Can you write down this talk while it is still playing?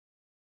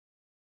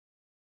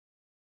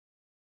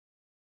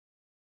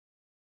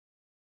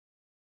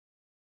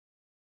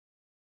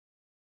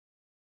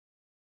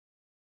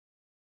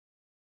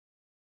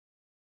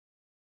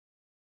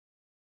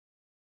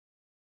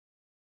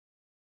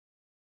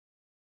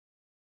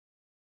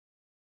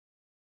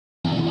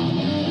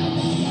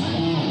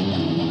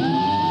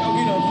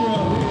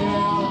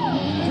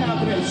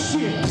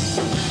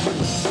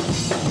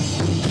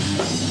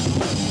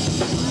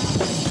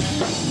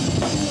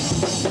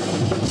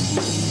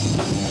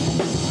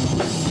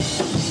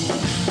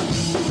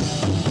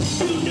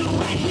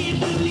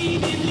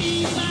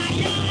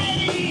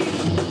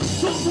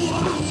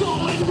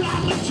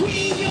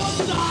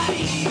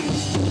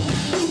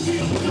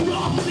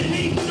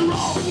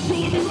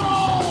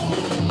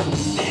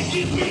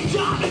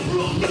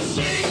room to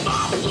sing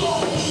my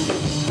song.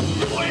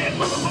 Go ahead,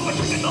 motherfucker,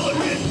 take another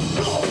hit.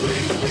 Blow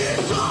big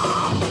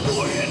guitar. Go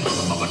ahead,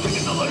 motherfucker, take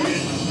another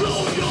hit.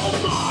 Blow your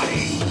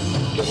mind.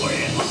 Go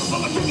ahead,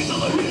 motherfucker, take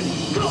another hit.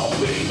 Blow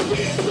big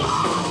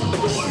guitar. Go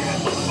ahead,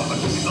 motherfucker,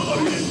 take another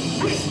hit.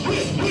 Hit,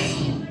 hit, hit.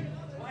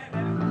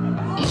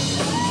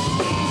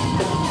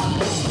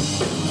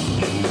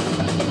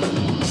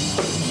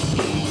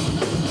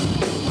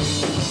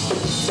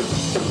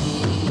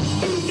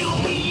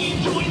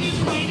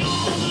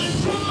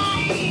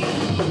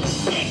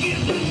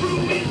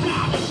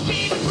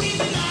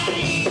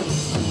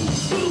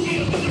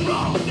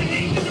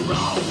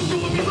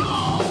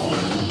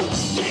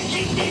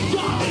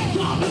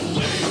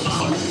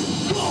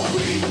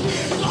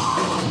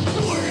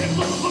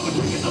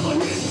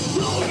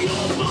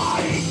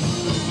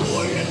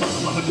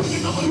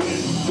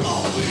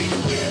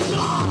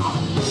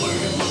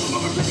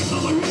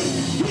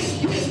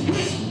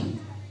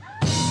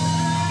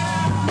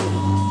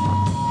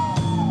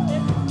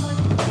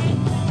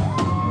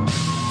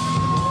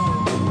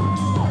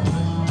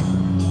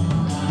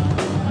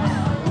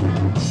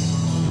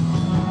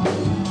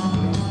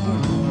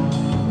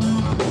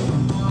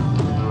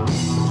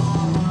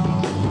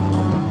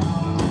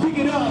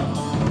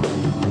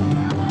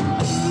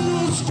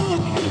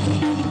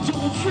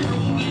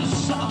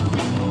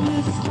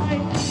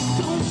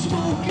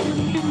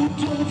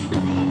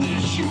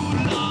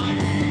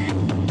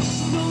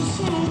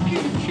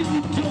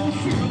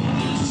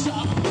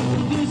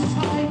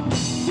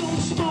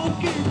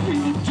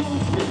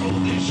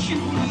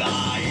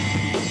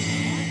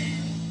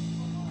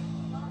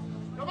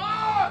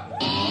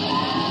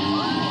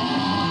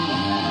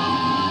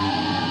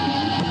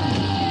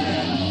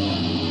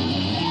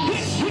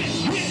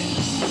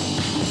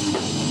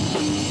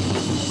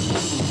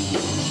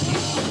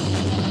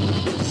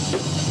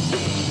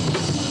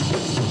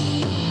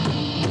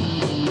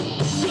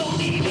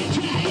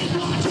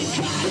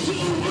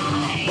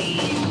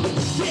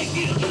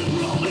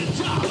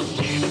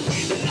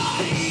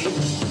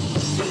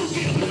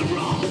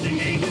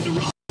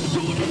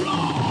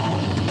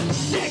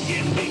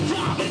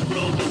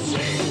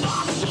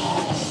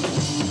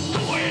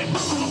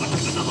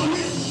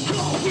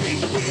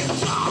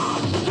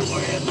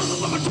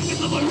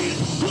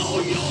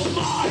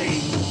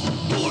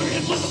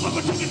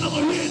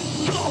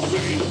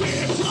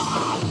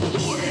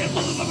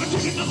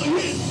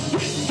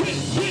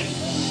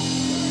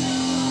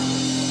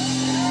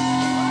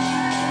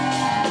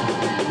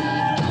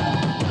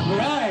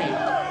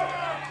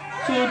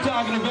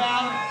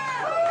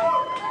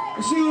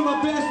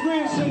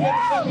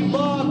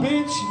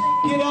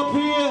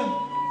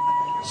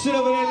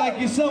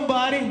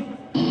 Somebody,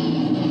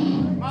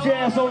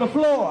 jazz on the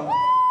floor.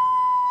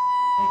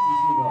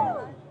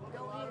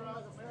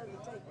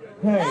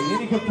 Hey,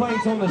 any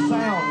complaints on the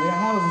sound?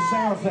 How does the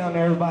sound sound to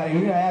everybody?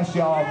 We're gonna ask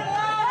y'all.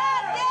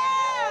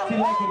 If you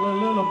like it a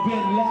little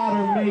bit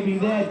louder, maybe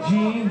that,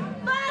 Gene.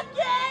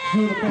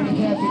 Doing a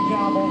fantastic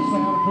job on the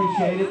sound,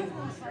 appreciate it.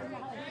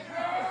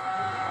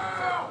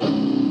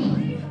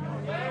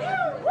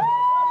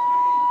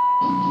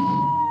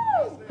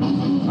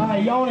 All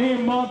right, y'all wanna hear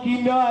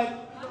Monkey Nut?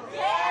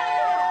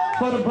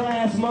 For the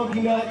brass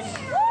monkey nuts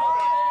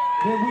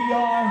that we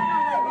are.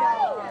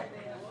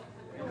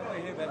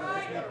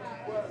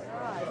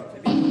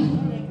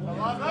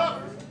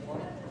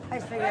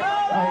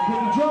 Alright,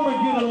 can the drummer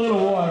get a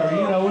little water?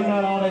 You know, we're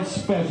not all that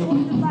special.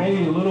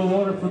 Maybe a little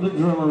water for the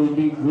drummer would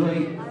be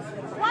great.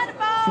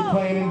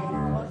 Complaining.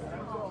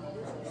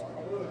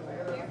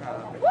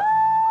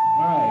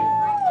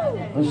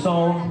 Alright, this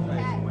song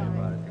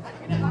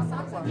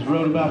is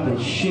wrote about the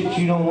shit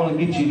you don't want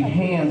to get your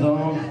hands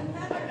on.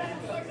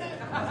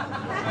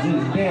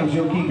 Damn,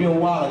 she'll keep your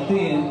wallet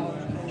thin. You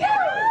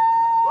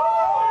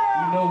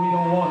know we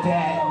don't want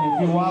that. If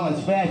your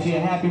wallet's fat, you're a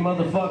happy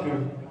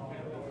motherfucker.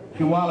 If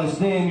your wallet's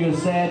thin, you're a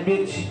sad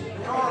bitch.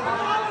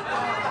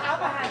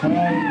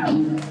 Alright?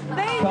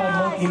 Called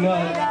Monkey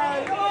Nut.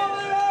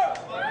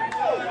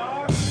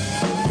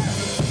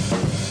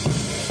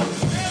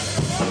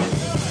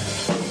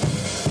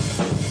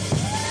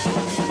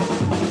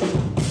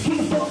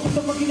 Keep up with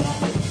the monkey nut.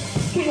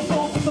 Keep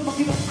up with the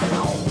monkey nut.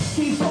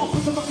 Keep up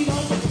with the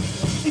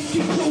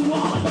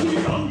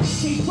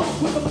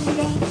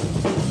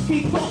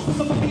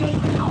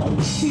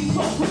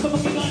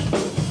monkey nut.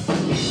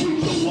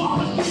 Keep the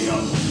wallet down. You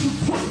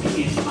fucking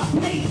in my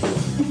face.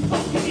 You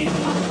fucking in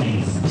my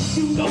face.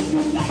 You know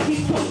you like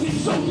it 'cause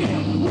it's so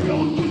damn real. You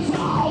know you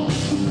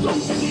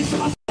fucking in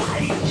my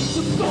life.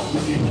 You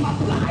fucking in my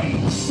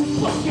life. You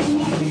fucking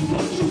like it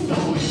 'cause you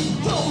know it's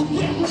so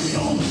damn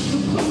real. You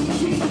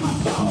fucking in my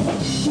soul.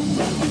 You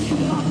fucking in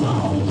my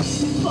soul. You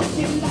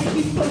fucking like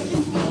it 'cause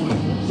you know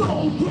it's so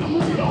damn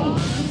real.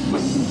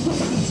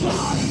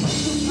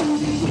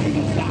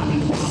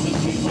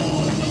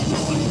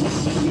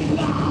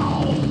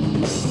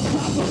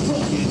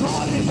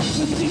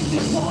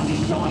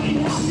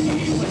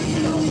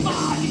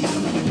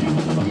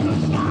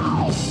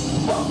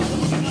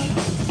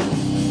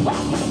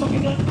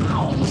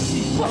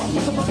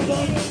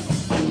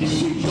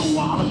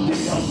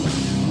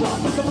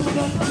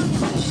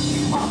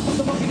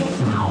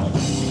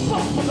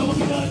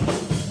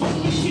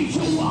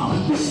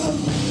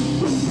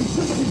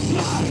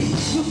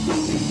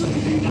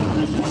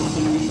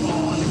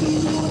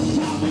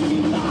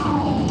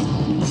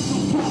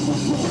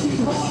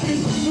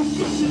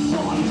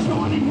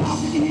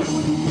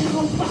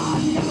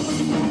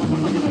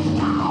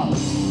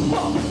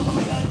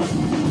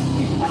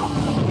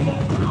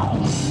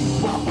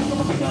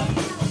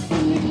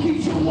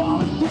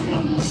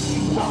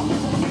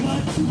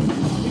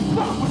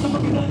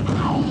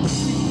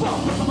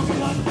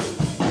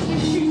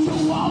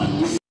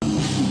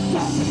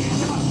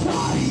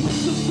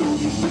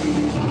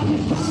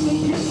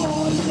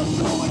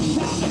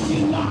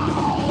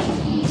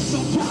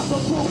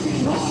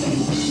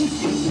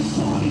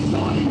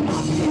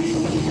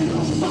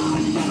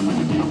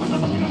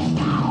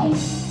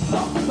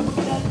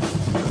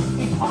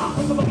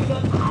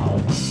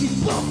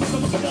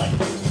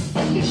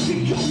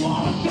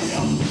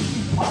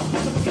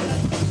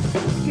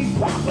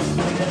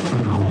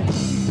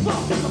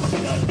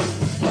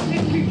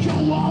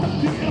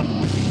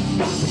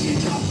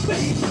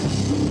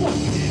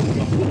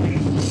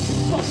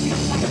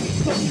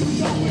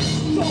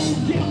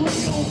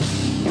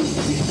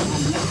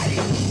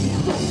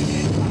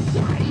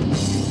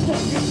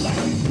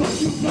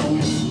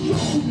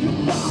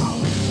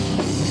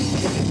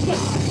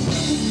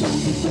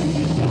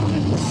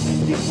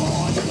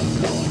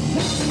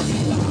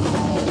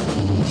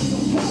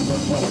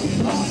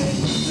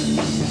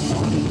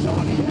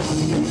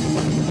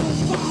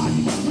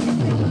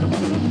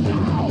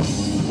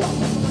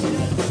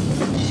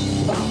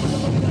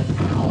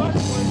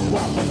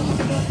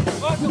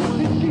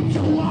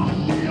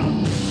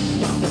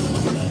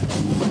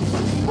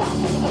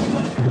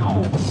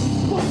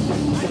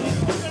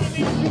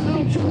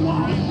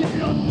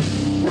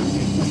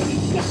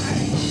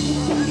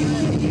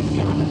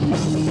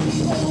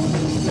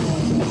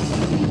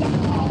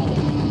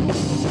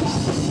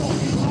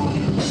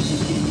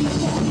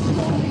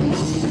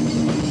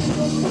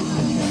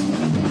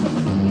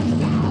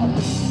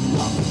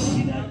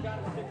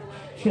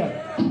 Check.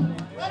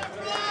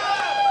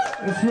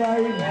 That's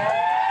right.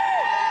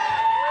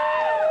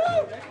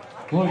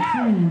 1,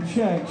 2,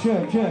 check,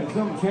 check, check.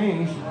 Something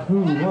changed.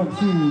 Ooh, 1,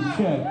 2,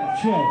 check,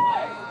 check.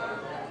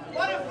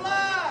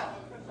 Butterfly!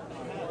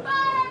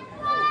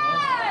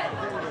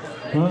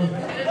 Huh?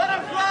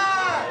 Butterfly!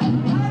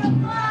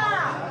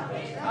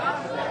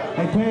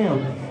 Hey Pam,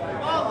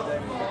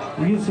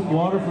 you get some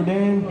water for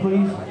Dan,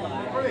 please?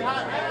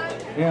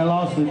 Yeah, I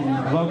lost the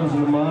vocals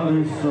in the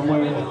monitors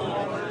somewhere.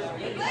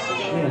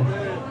 Yeah.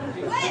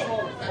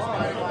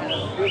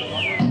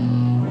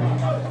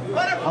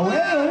 Oh,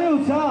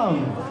 well, Tom.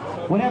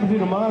 What happened to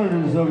the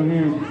monitors over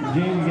here?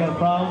 Gene, you got a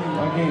problem?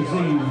 I can't see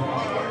you.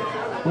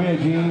 Where,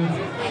 Gene?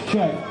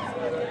 Check.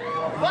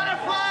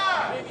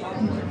 Butterfly!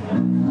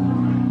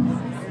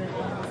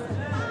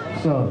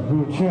 So,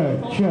 check,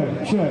 check,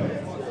 check.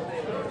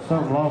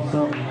 Something lost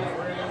something.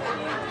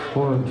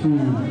 1, 2,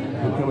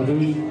 what can we do?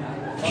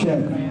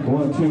 Check.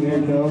 1, 2, there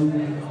it goes.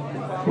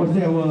 What's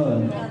that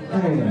was?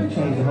 Man,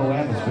 change the whole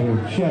atmosphere.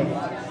 Check.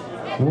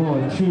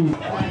 1, 2.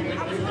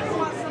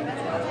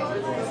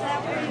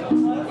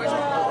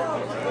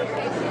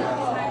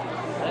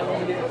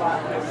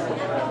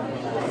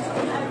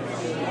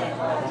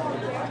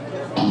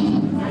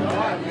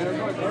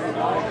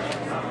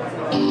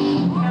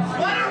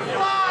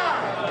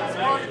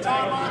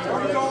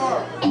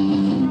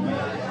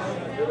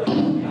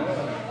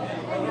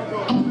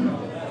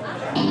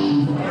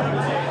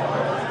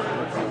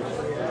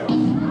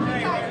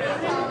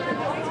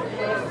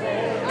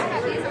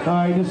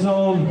 Alright, this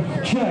old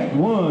check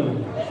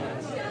 1.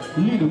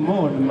 You need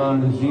more than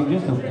mine, Gene,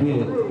 just a bit.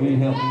 You need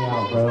to help me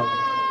out, bro.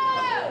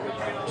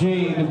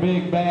 Gene, the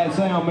big bad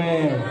sound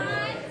man.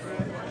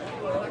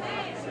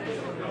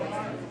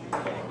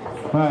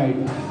 Alright,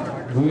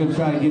 we're gonna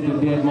try to get the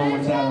dead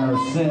moments out of our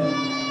set.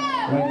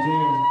 Right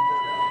there.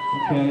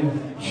 Okay,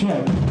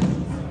 check.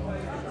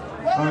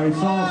 Alright,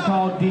 song's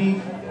called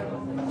Deep.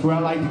 That's where I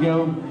like to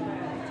go.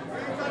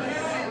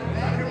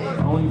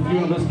 Only a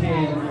few of us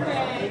can.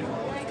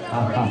 Ha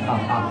ha ha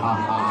ha ha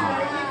ha.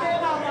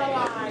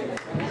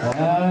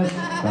 That's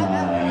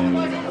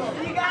right.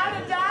 You got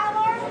 $1?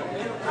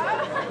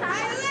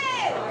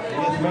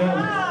 Yes, ma'am.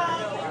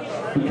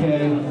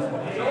 Okay.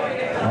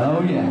 Oh,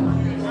 yeah.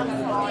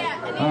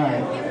 All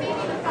right.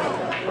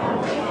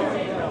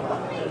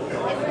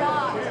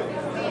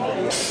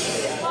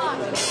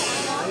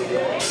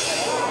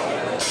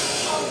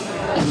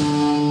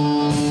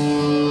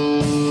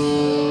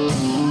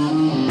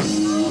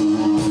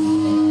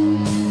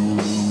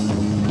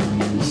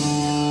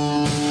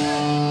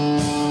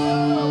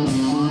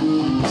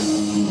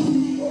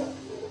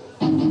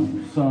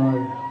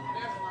 Sorry.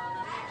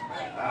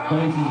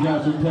 Bass has got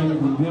some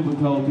technical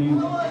difficulties.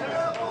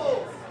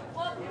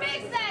 Well,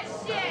 fix that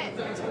shit!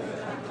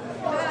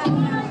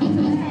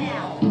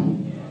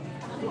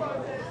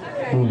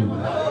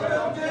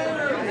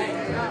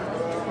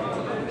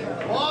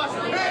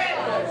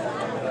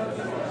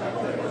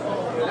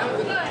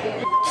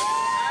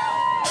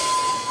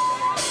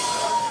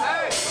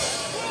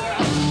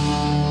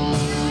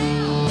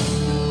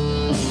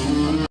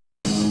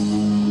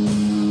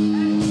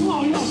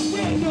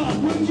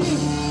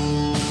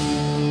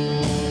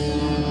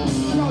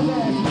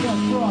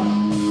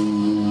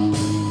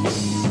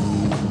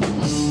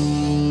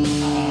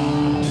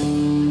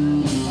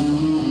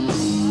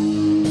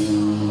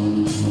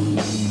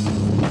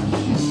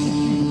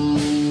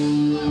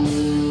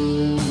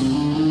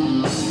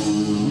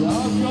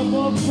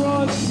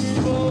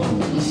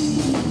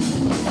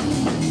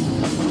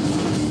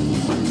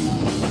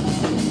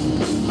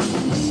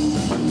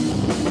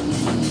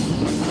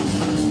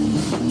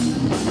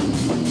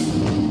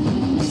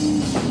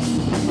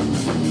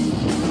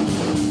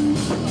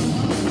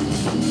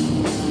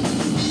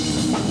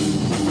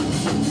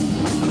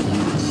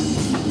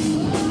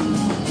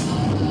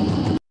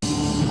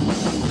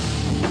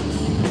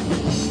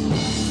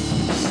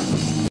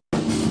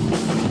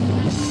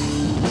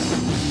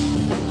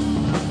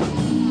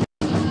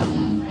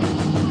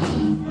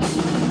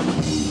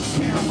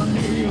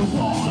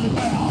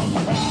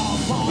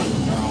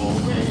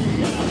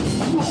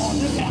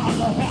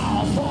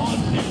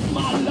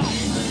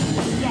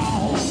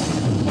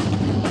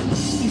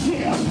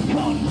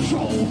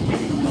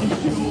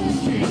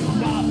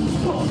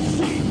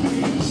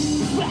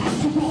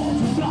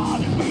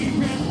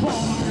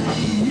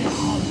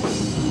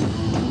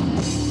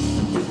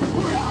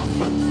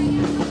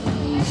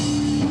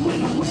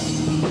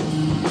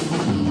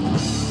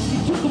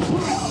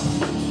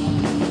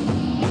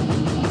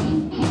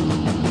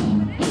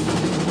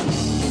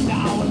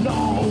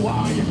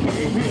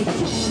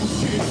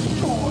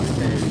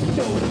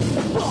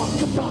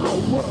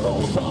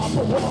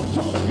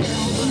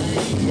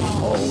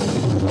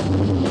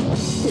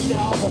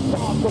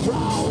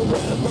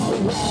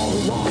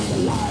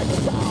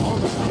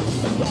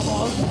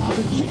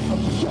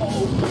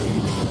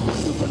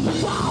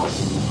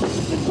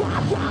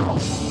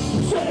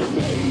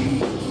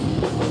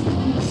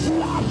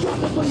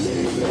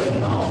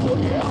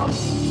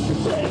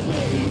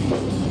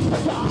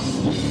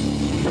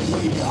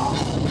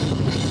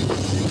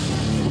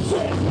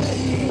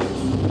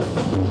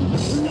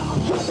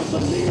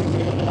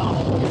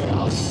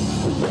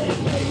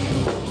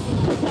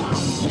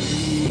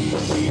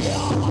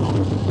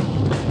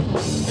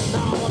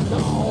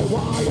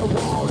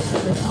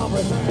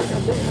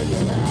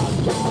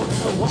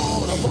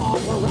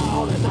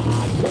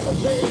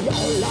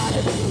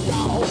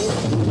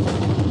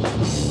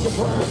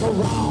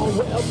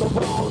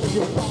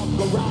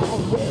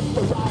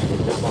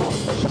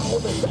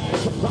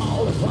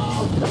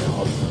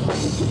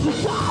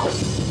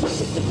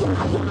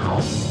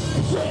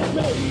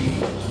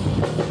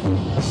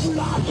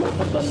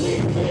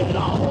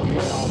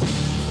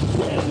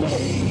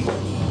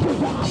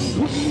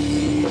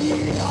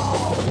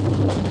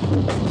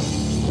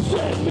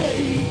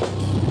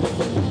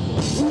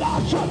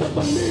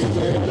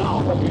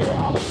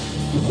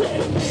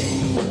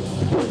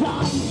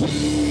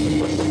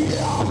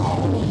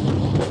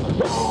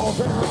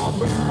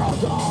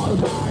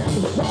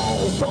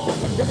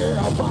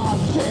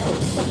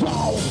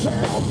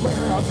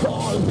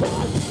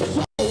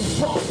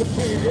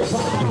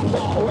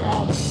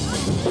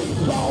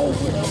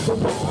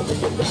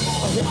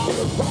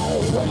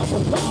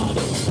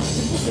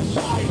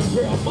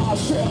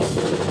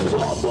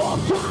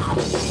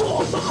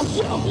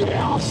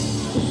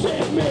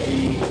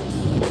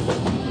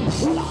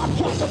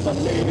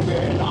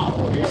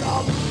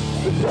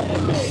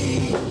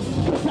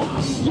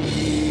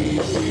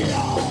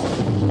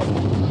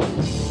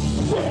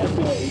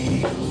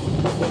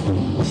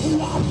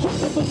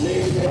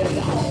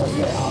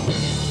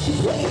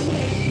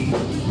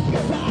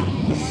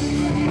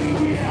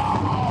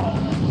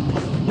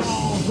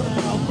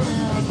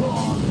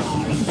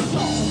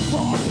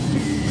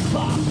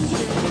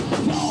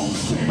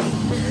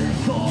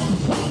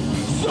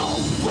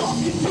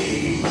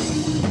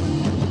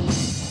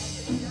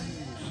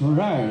 All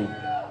right.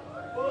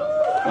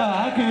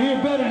 I can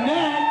hear better than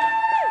that.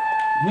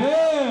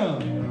 Yeah.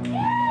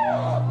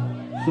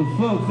 So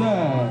folks,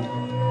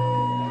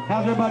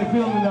 how's everybody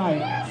feeling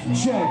tonight?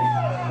 Check.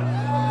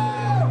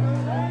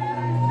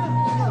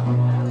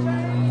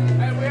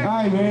 All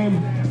right, man.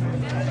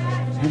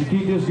 Gonna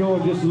keep this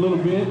going just a little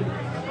bit.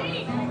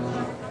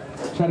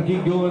 Try to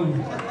keep going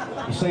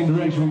the same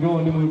direction we're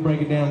going, then we'll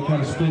break it down,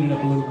 kind of split it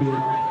up a little bit.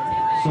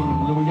 So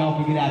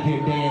y'all can get out here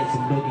and dance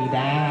and boogie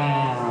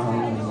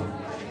down.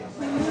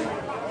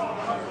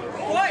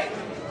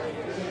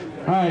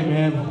 All right,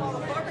 man.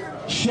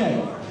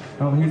 Check. I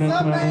don't hear nothing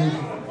coming out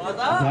there.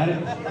 Got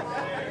it?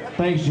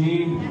 Thanks,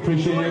 Gene.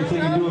 Appreciate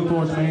everything you're doing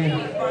for us, man.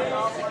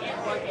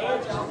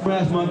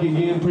 Brass Monkey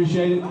again.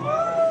 Appreciate it.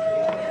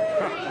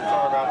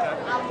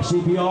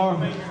 CPR.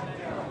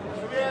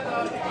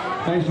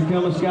 Thanks for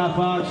coming, Sky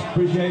Fox.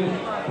 Appreciate it.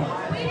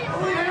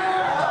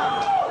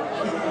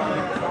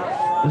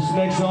 This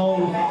next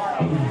song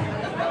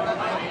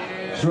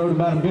is wrote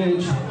about a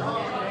bitch.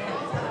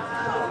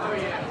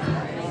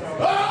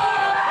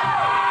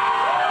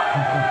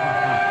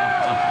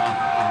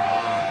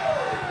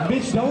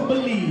 Bitch don't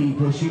believe,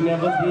 but she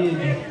never did.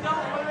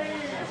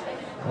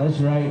 That's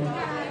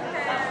right.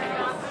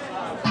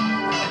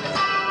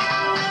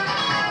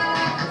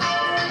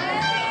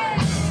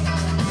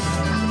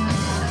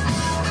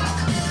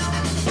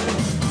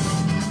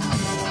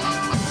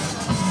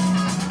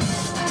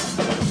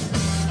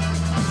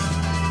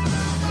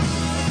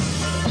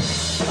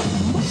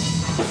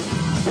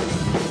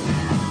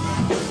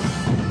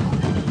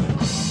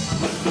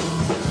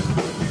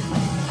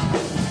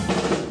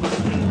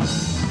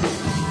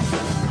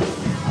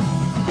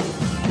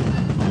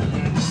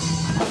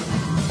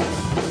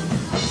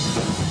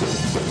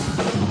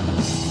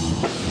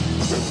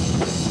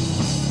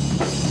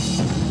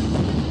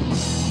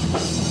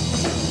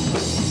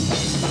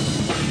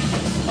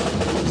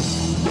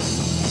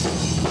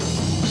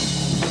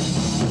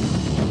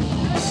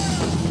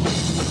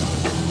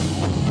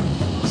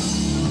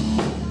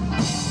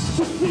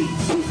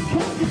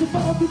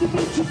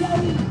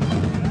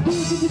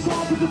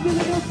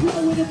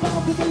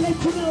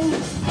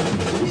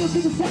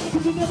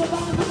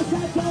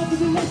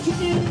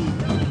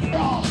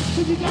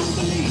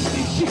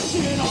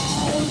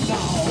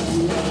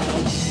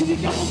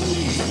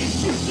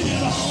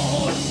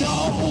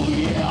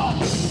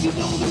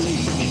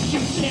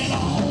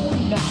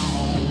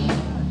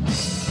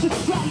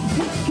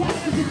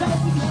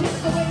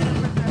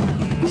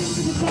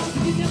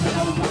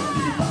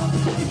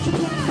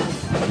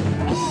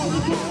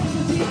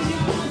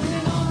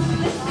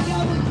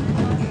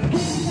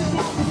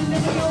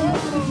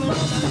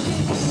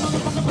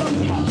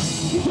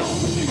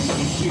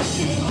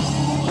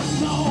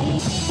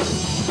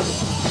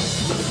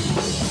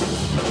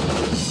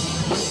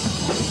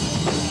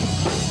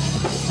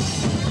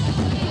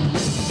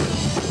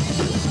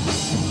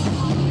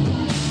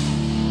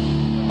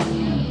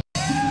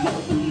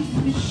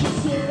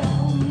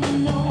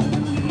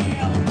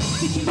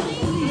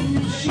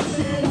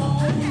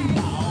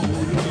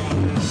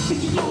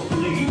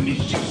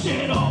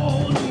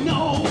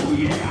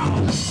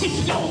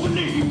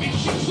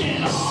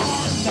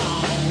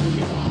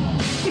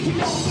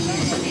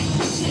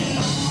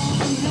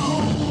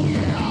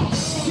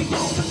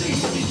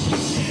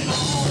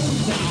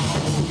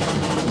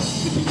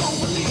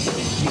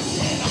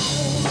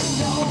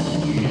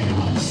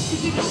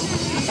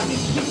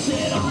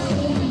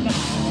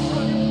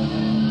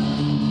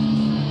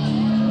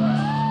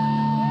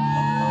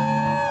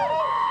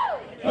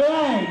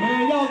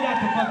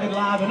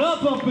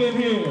 Up in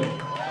here.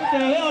 What the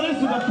hell? This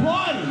is a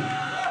party.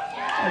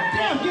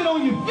 Damn, get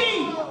on your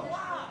feet.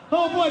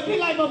 Oh boy, be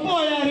like my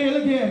boy out here.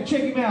 Look at him.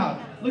 Check him out.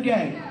 Look at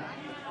him.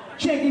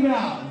 Check him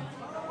out.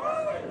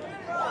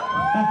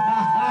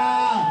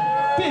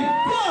 Big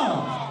dog.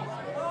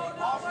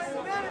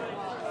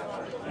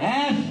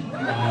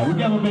 Ash. We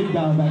got my big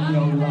dog back here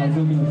on the line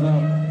hooking us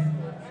up.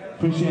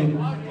 Appreciate it.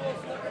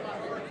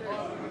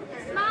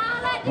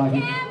 Smile at the Like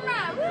it. camera.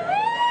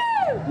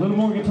 Woo-hoo! A little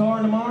more guitar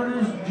in the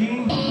monitors,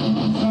 Gene.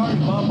 Sorry to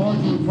bombard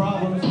you with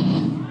problems.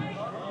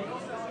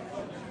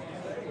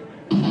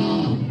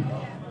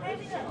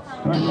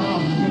 Right now,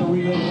 I'm just gonna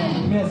relay that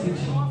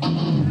message.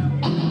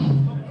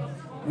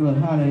 Look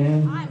how they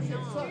is.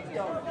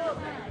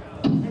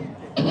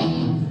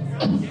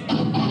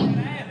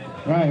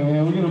 Right,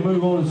 man, we're gonna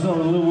move on to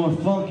something a little more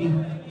funky.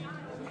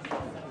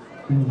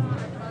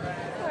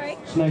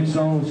 This next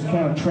song is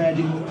kind of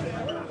tragic.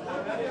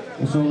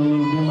 It's on a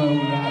little demo we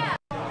got.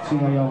 See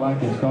how y'all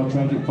like it. It's called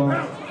Tragic Funk.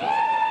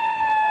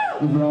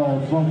 These are all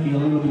funky, a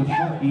little bit of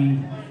funky.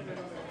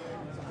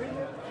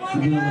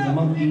 We're dealing with the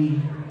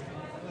monkey.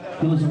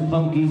 Feeling some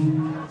funky.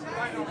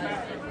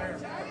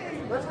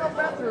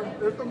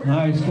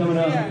 Alright, it's coming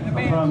up.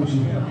 I promise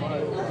you.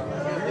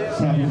 This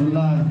happens a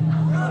lot.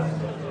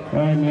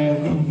 Alright,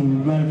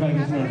 man. Matter of fact,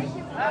 it's next.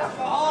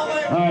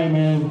 Alright,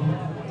 man.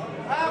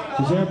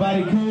 Is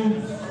everybody cool?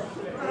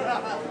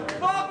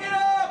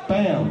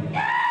 Bam.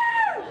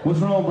 What's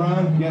wrong,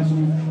 Brian? You got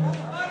some...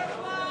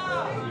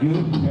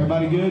 Good?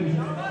 Everybody good?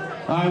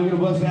 Alright, we're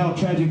gonna bust out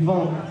Tragic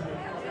Funk.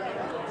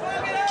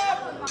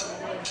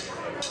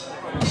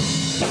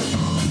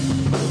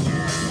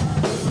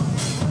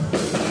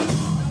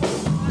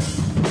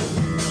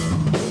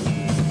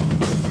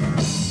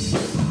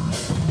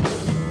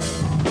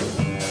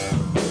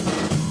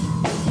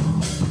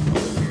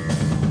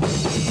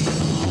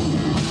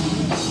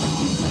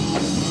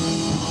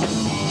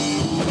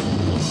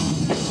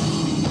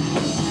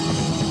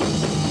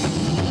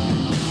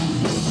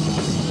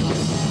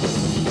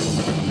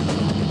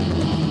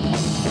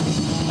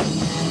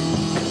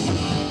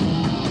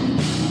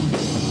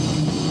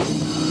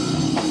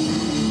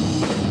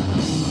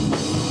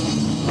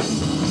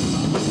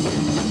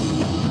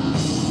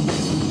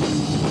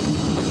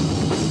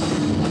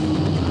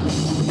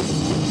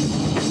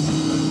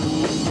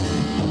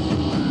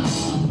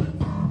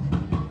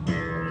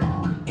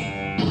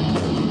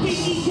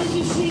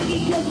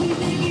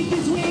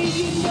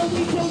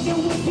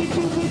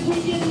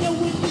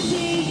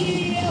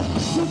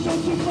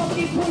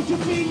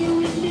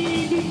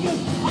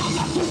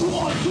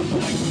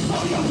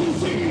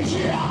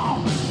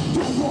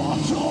 Don't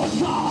want to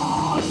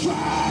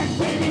contract.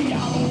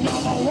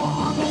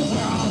 want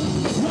nowhere.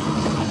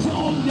 I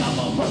don't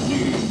never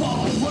believe the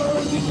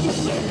word that you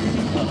say,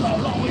 because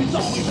I'll always,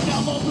 always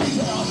never be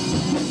there.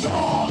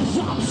 Because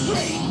I'm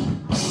straight.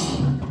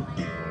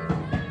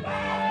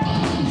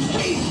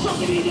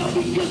 Sucking it up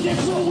because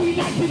that's what we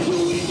like to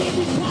do. And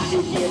every time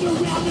you get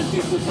around us,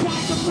 it's the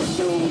time to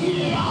pursue,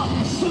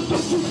 yeah. So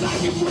don't you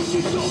like it when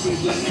you know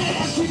it's the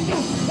last you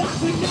know. I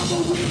could never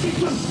win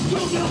because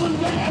you'll never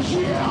last,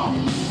 yeah.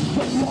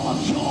 But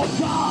what's your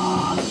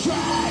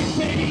contract,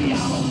 baby? I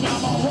don't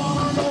never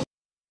wanna know.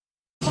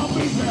 I'll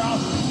be there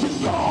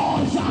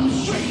because I'm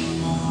straight.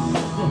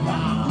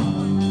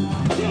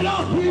 Get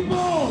up,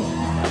 people!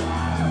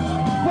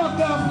 Fuck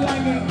up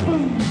like it,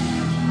 boom!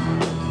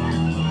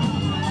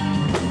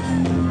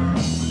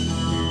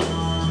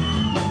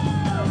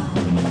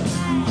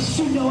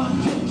 You know I'm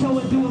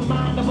tiptoeing through a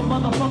mind of a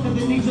motherfucker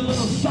that needs a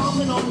little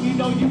stomping on. You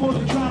know you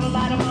wanna try to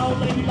lie to my old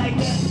lady like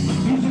that.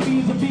 Using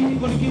me as a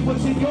vehicle to get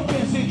what's in your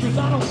best interest.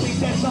 I don't think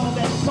that's all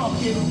that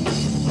fucking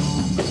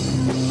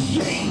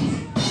shit.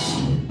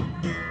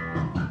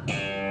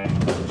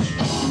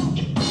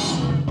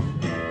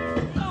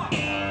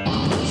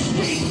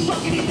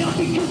 Fucking it up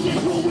because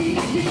that's what we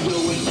like to do.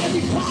 And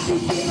every time you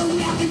get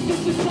around it's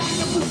just a time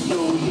to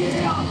pursue,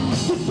 yeah.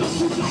 But don't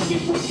you like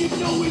it when you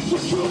know it's the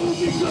truth,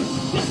 because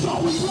that's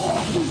all we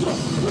want is a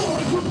war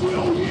from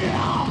you,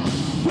 yeah.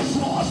 But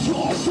what's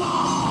your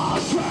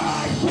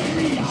contract,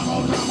 baby? I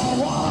don't ever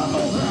wanna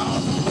know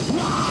that.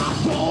 I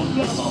don't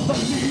never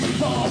believe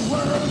the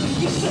word that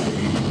you say,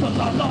 because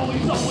I'll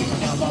always, always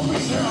never be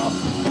there.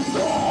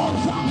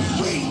 Because I'm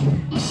straight.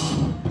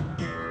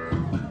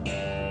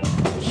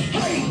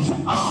 Straight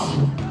up.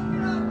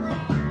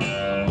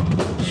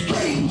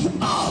 Straight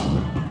up.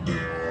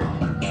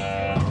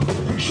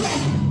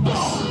 Straight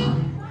up.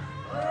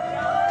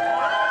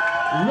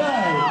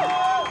 Right.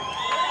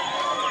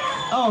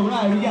 All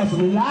right, we got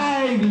some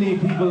lively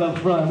people up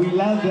front. We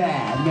love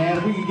that, man.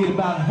 If we could get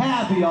about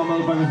half of y'all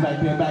motherfuckers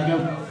back there, back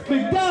up.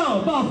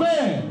 McDaniel, Goff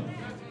band.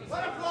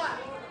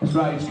 That's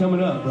right, it's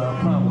coming up, bro, I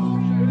promise.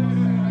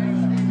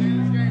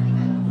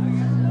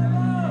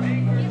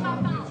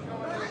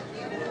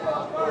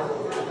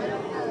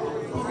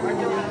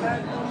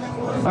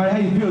 All right, how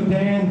you feel,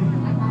 Dan?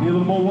 Need a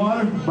little more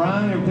water?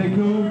 Brian, everything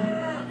cool?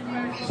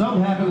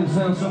 Something happened that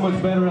sounds so much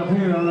better up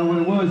here. I don't know what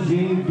it was,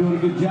 Gene. You're doing a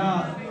good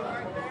job.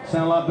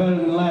 Sound a lot better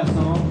than the last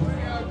song.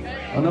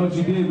 I know what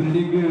you did, but it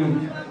did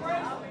good.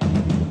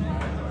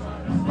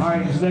 All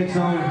right, this next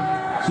song,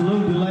 it's a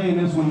little delay in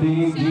this one,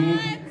 Dean, Gene.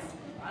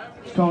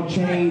 It's called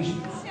Change.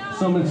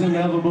 Something that's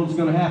inevitable is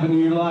going to happen in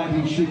your life,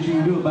 and shit you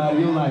can do about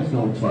it, your life's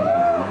going to change.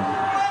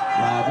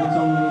 Right, what's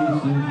on the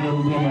list?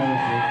 Little dim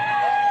answer.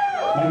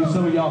 Maybe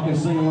some of y'all can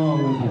sing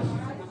along with us.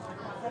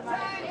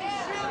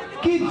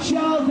 Get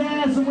y'all's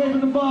ass away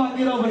from the bar.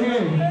 Get over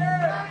here.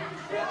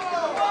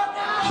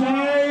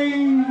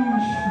 Change.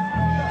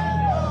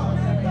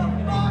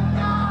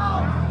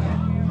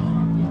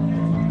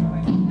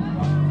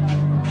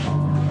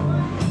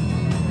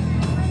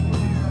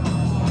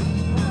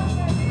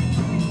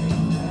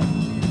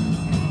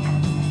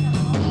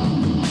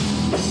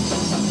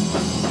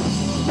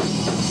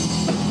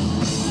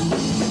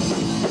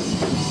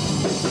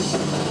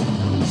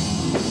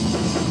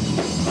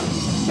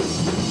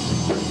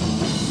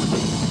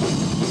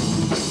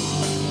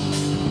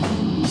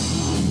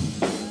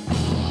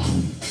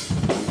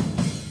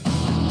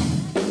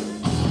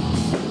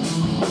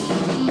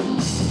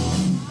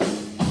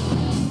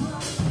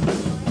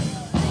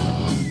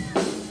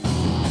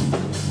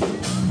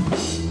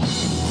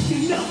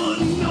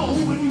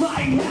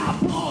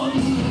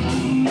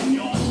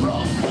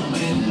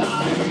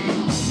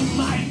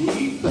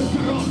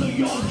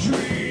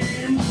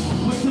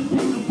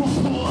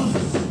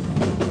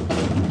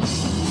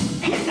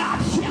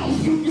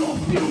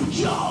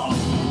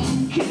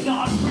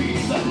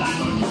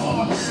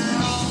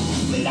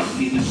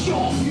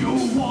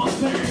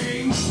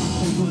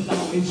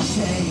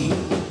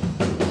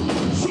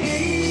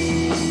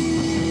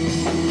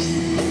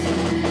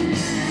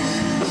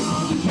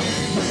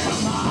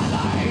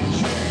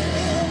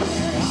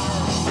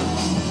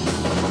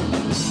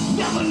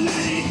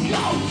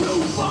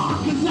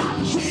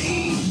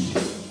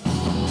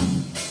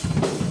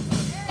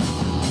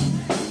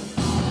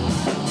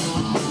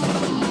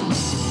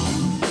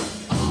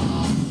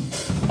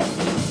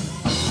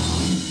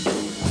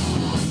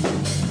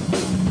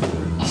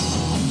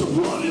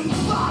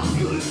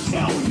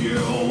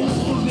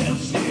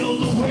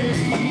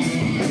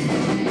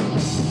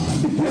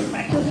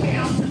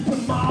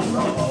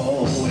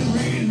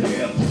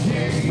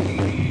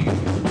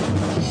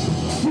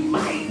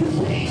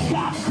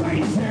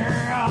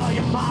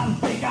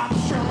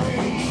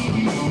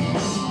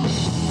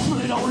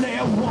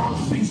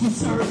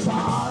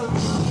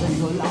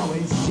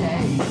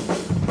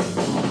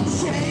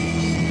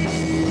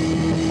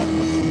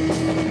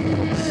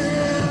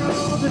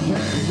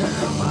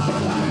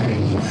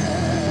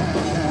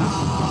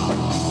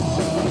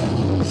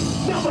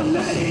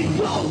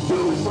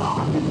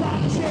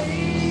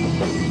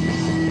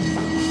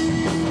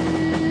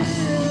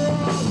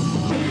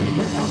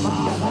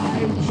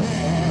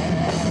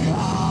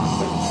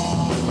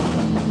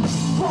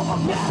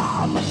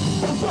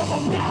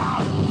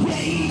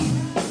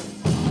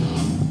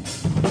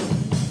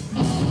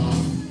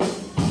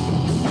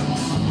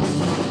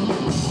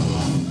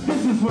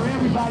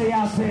 everybody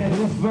out there,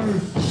 this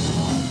verse.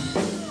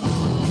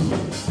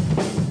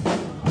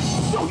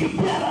 So you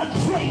better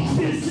take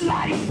this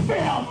life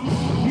film,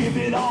 give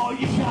it all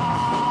you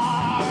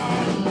got.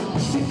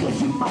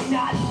 Because you might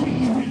not be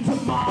here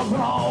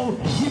tomorrow,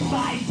 you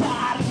might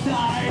die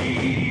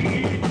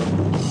tonight.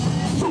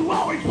 So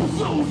always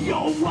pursue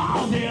your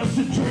wildest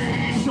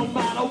dreams, no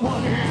matter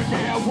what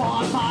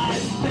anyone might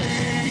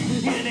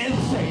think.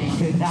 Anything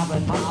can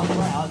happen, my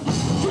friend.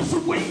 Just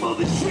wait for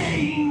the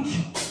change.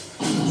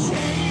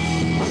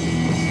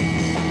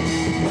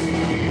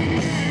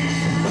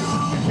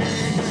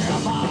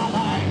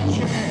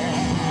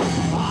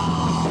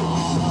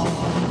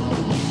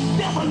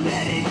 Never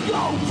let it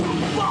go too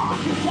far,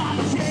 'cause I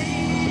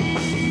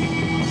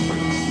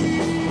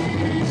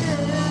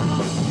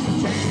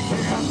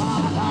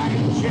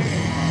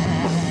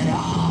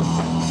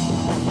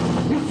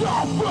it's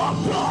all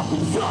fucked up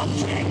and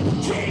subject to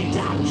change.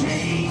 I've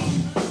changed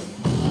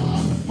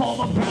for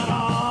the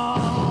better,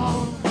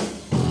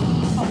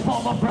 for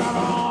the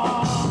better,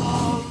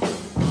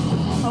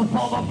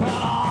 for the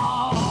better,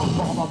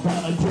 for the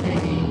better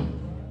day.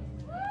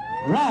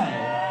 Right.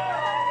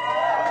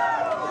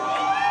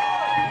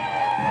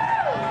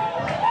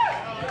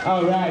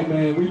 All right,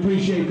 man. We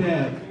appreciate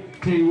that.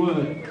 Tell you what,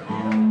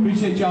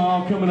 appreciate y'all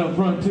all coming up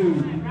front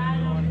too.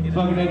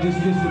 Fucking that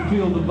just gets to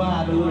feel the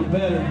vibe a little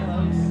better.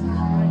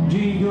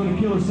 Gene doing a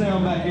killer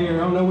sound back here. I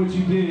don't know what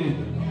you did.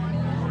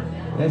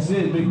 That's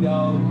it, big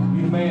dog.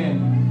 You the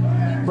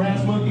man.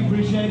 Brass Monkey,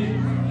 appreciate it.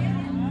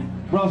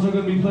 We're also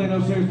going to be playing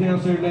upstairs,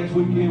 downstairs next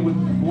weekend with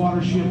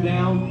Watership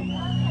Down.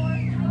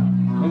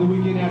 And the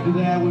weekend after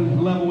that with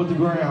Level with the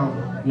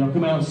Ground. Y'all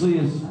come out and see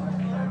us.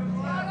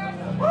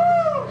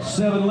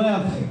 7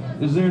 Left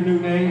is their new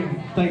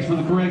name. Thanks for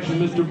the correction,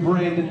 Mr.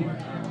 Brandon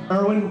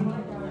Irwin.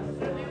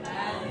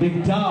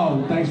 Big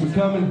dog, thanks for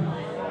coming.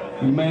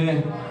 You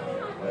man.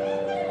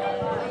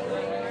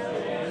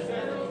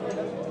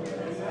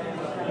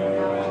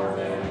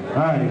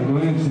 Alright, we're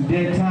getting some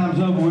dead times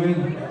over with.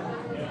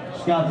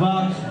 Scott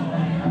Fox,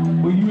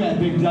 where you at,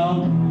 big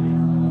dog?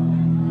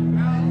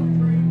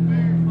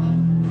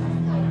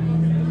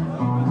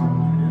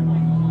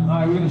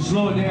 Alright, we're gonna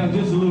slow it down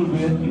just a little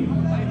bit.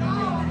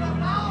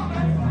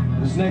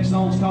 This next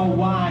song's called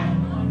Why.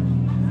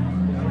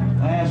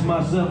 I ask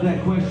myself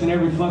that question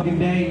every fucking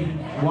day.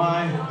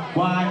 Why?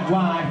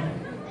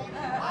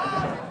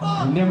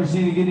 I've never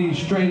seen it get any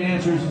straight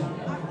answers.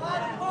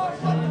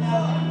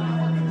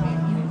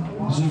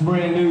 This is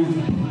brand new.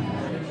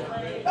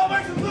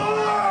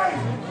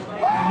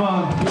 Come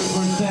on, do it for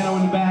Insano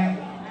in the back.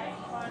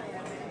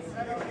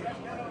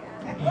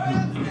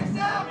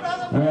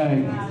 All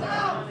right.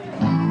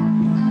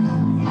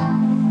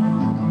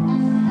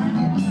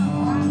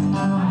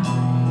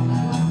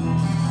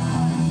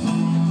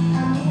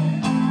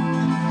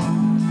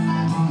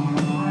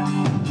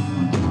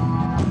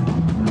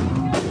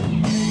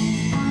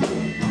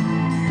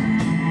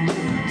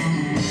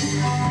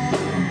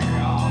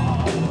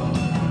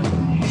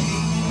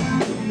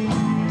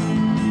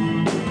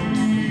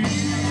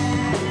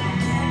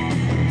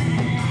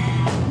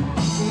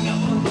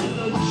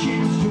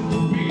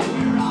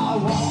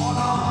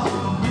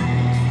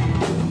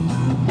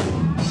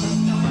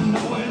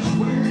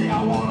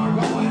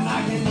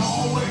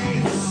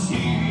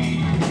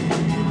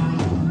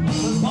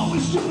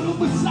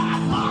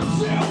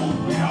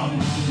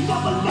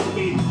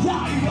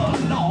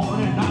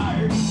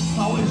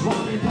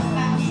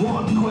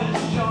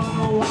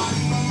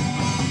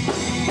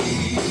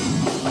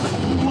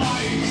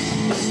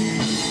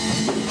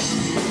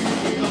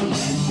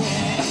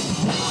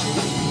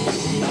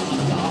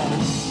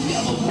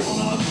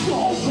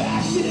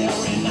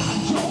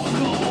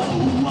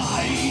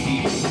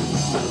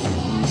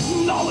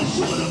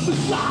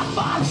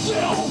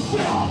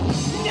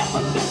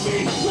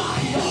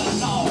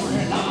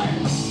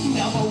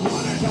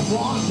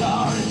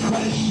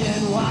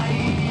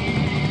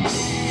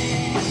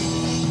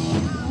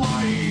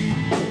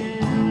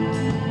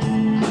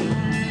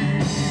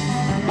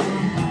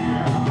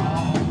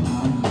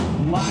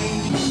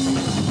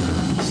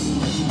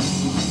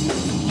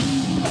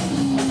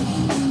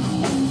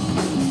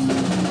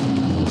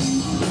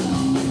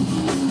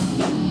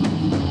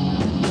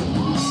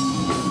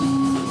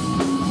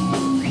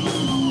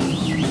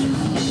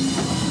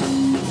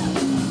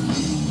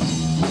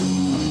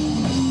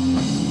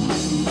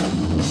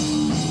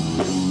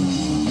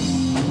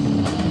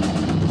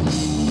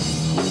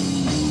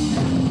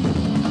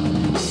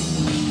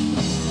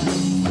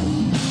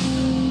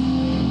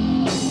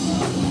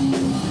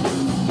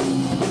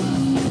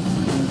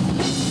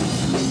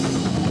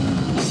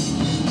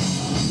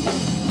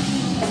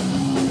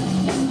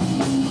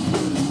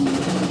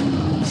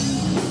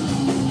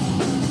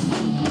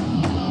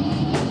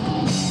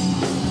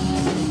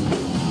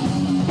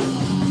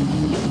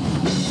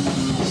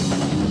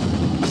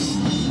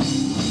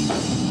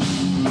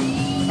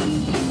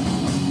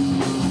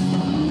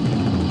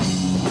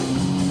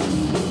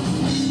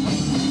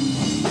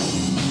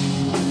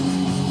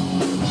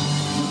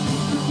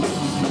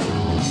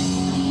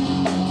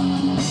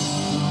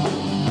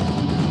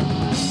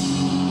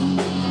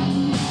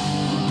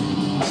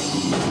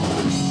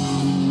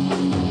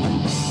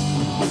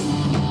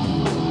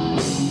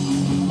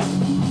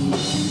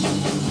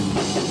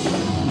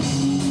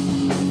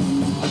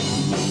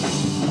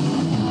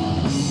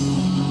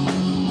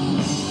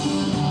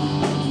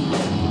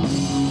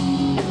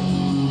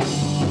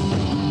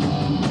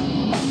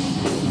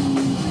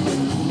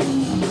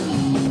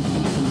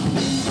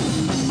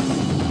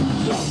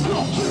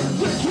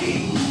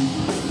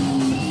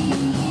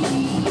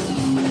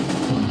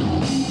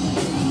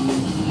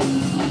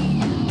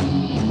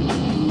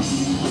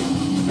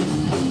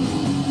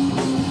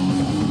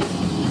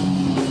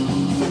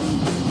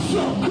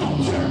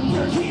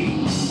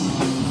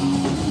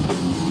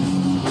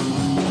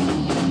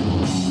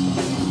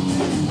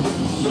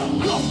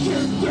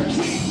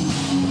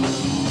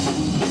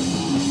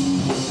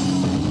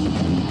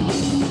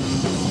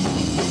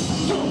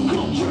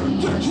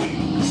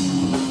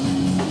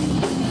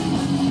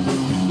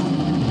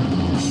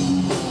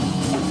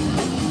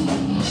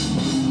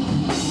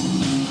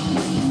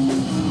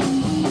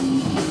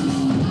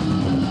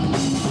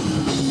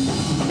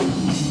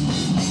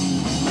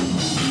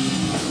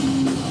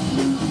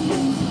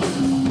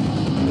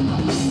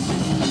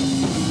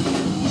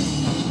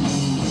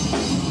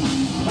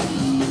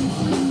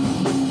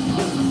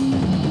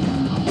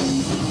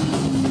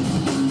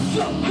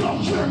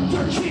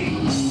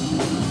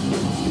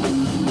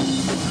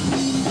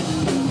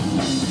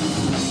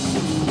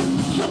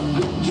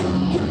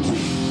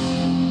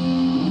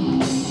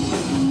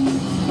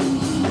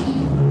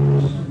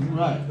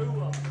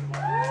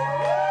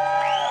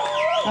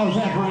 How was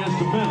that for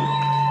instrumental?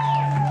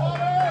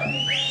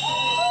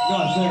 No,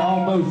 I said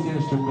almost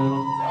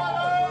instrumental.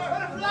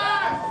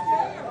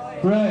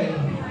 Right.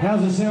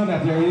 How's the sound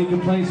out there? Any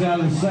complaints out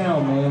of the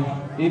sound, man?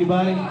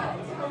 Anybody?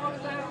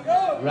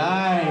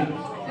 Right.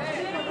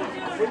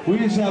 We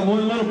just have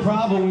one little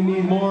problem. We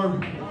need more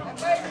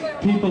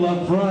people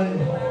up front.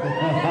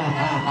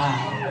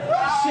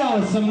 Show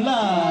us some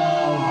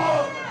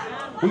love.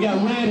 We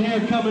got Red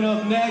Hair coming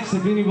up next.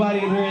 If anybody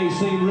in here ain't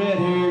seen Red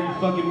Hair, you're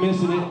fucking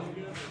missing it.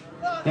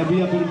 That'll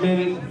be up in a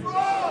minute.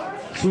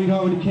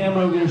 Sweetheart with the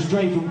camera over there,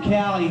 straight from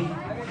Cali,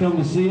 come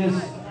to see us.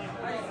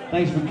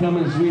 Thanks for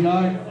coming,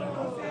 sweetheart.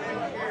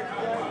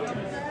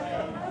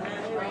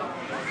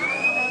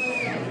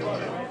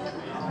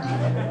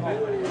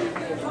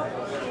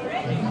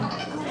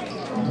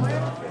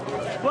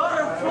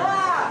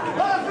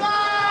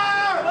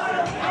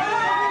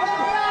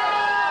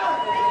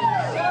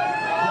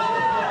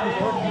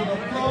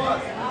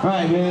 All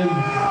right, man.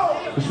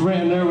 This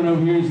Rand Irwin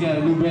over here, he's got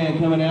a new band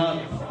coming out.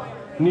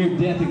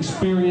 Near-death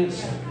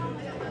experience.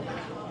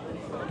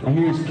 I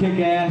hear it's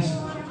kick-ass.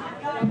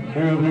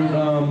 They're over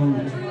there,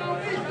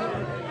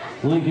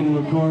 Lincoln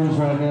Recordings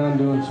right now and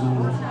doing some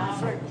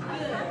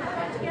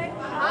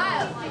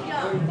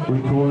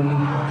recording. I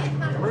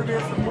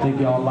think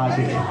y'all like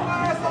it.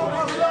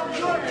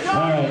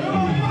 Alright.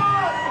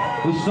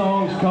 This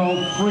song's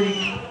called Freak.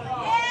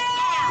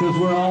 Because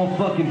we're all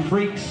fucking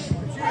freaks.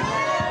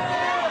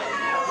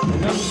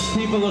 Those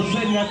people are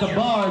sitting at the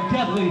bar are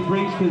definitely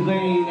freaks because they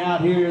ain't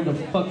out here in the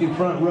fucking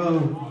front row.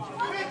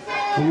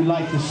 And we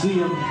like to see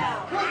them.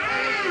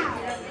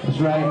 That's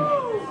right.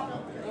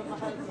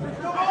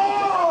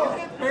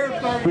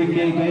 Freak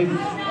gay, baby.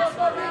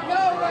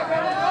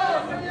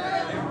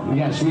 We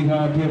got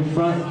Sweetheart up here in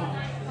front.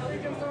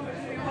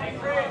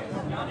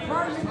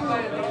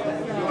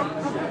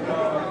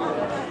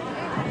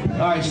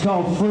 Alright, it's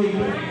called Freak.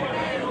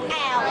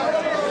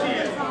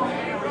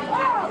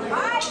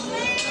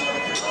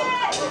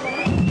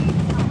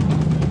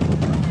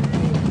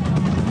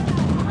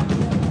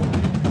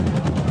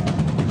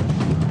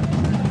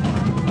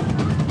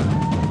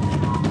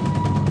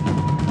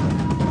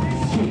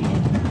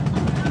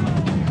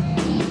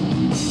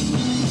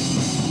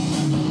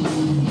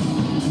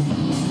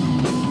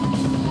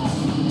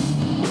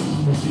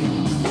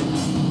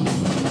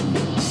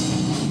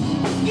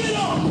 Get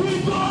up,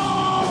 people!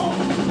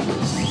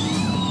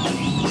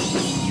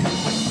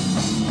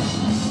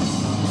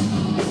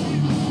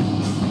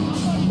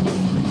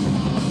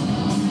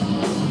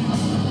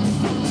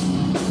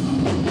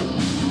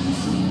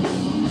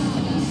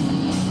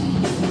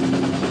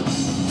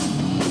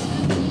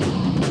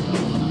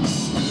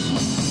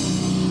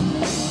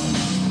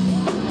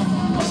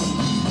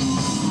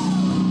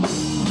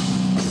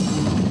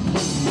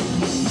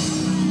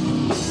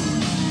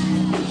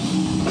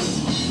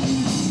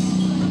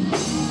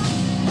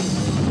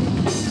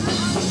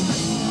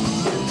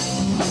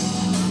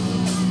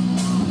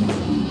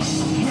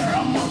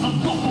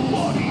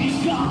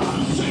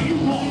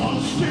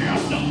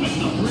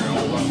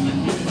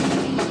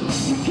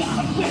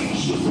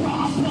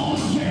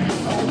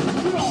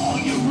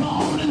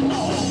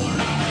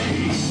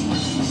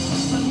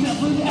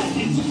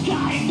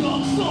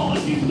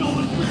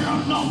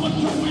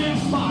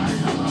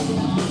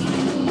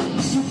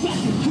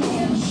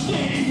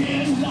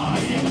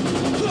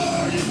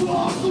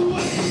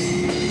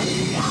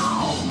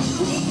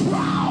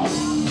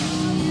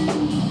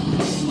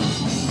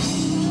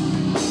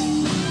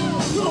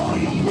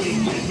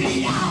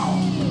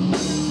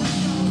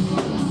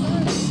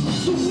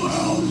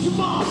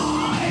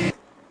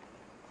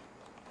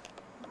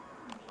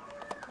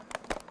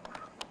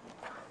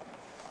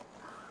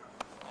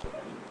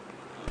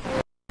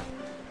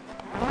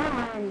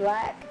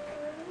 Black.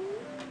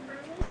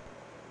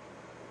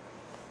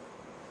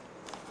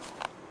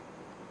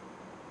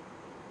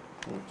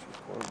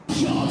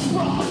 Just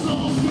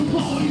problems, your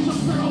boys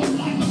are girls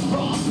like the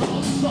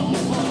problem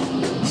solver.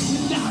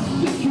 And I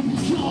think you can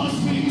join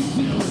me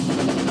still.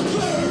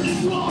 Turn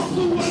and walk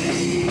away.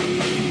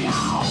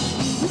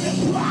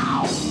 Out,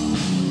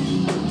 we're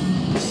proud.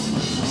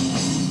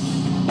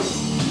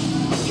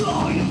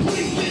 Oh, you're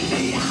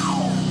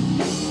freaking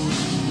me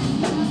out.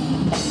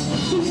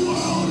 The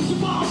world's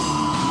mine.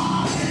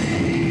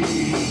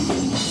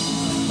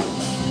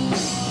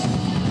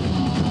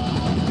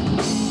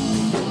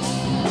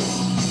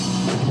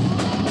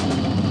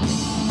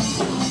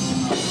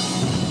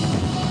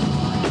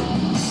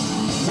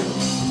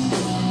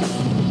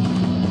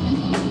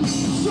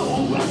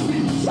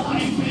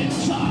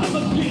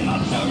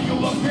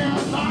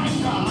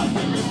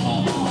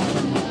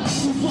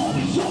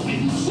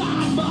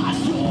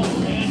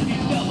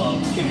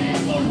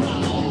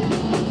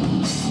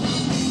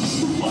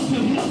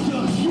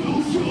 after you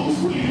do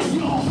when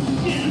you're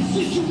in a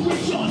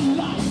situation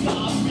like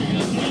I'm in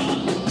here.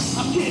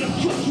 I can't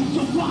trust you,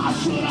 so why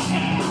should I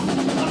have?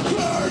 I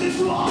turn and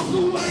walk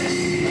away.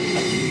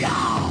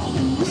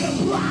 We're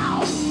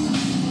proud.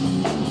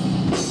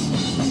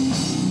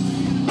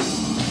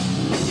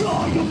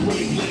 You're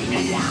freaking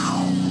me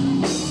out.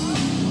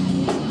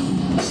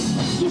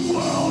 The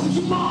world is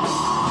mine.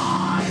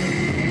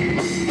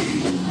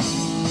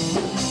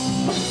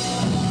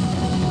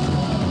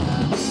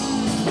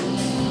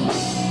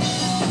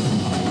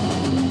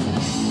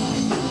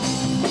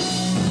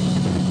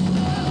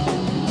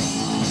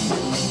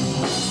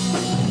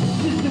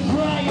 Mr.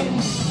 Brian.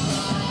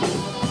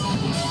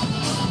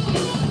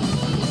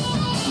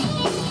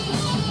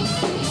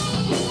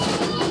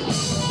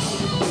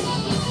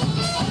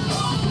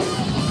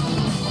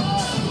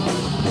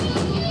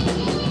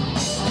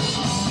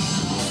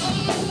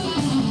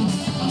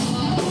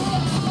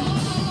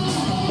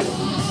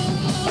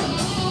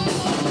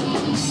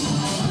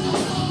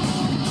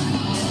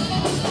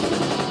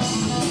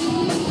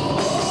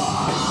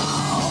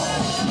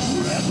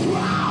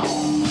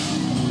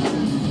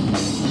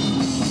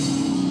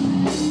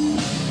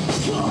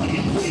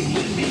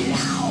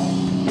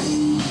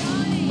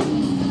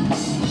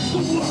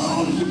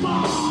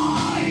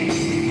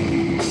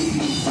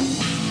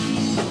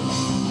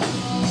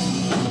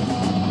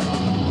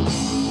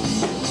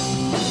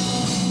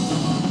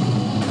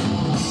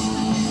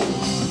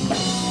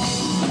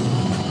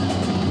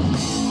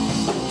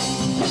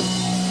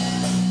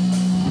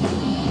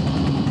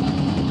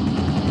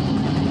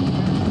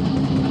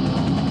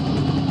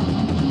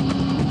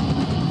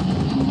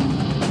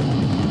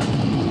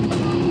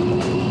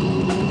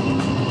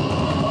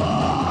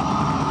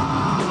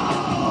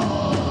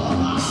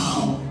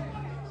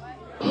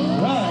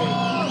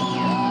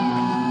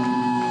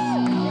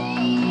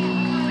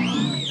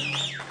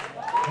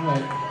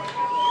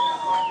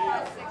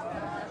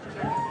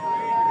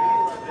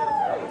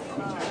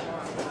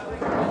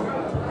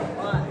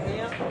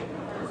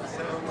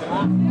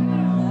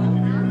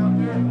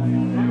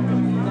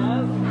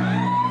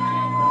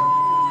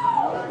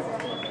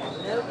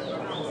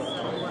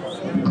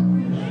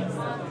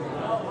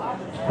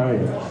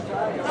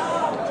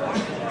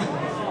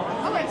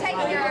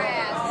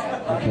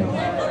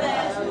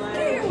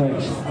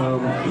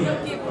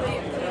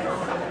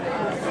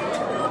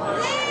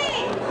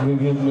 We'll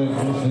give them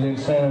Mr.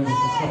 Insano just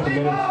a couple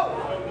minutes.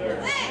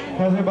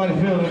 How's everybody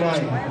feeling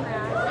tonight?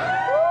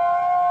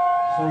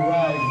 So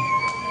right.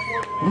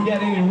 We got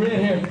any red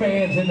hair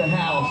fans in the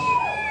house?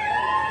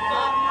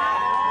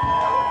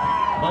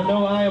 I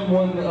know I am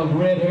one of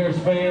red hair's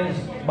fans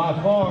by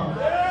far.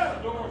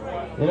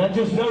 And I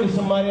just noticed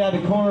somebody out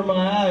of the corner of my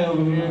eye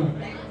over here.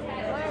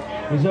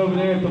 He's over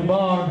there at the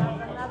bar.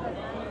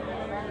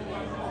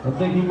 I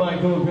think he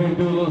might go up here and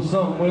do a little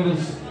something with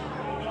us.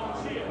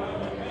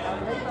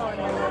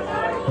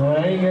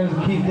 I ain't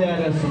gonna keep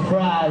that a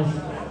surprise.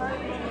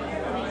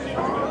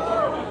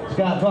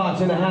 Scott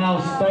Fox in the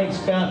house. Thanks,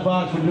 Scott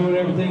Fox, for doing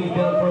everything you've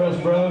done for us,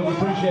 bro. We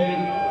appreciate it,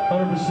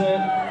 100%.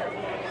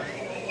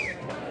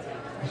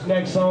 This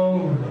next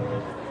song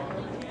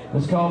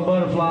is called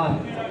Butterfly.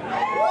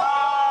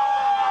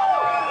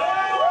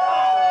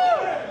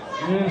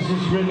 It's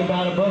just written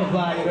about a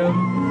butterfly, you know.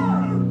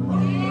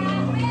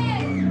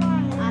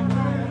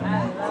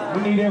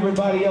 We need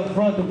everybody up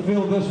front to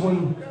feel this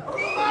one.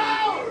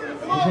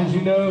 Because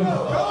you know,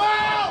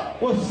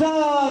 what's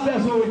up?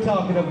 That's what we're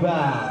talking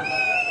about.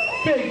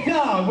 Big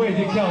dog, where'd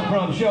you come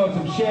from? Show us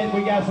some shit.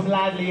 We got some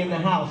lively in the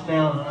house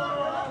now.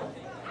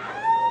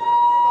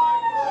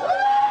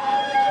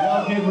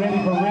 Y'all get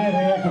ready for red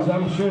hair, because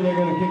I'm sure they're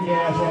going to kick your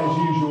ass as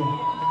usual.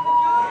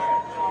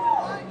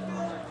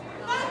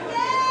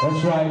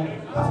 That's right.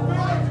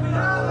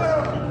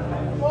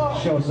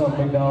 Show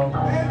something, dog.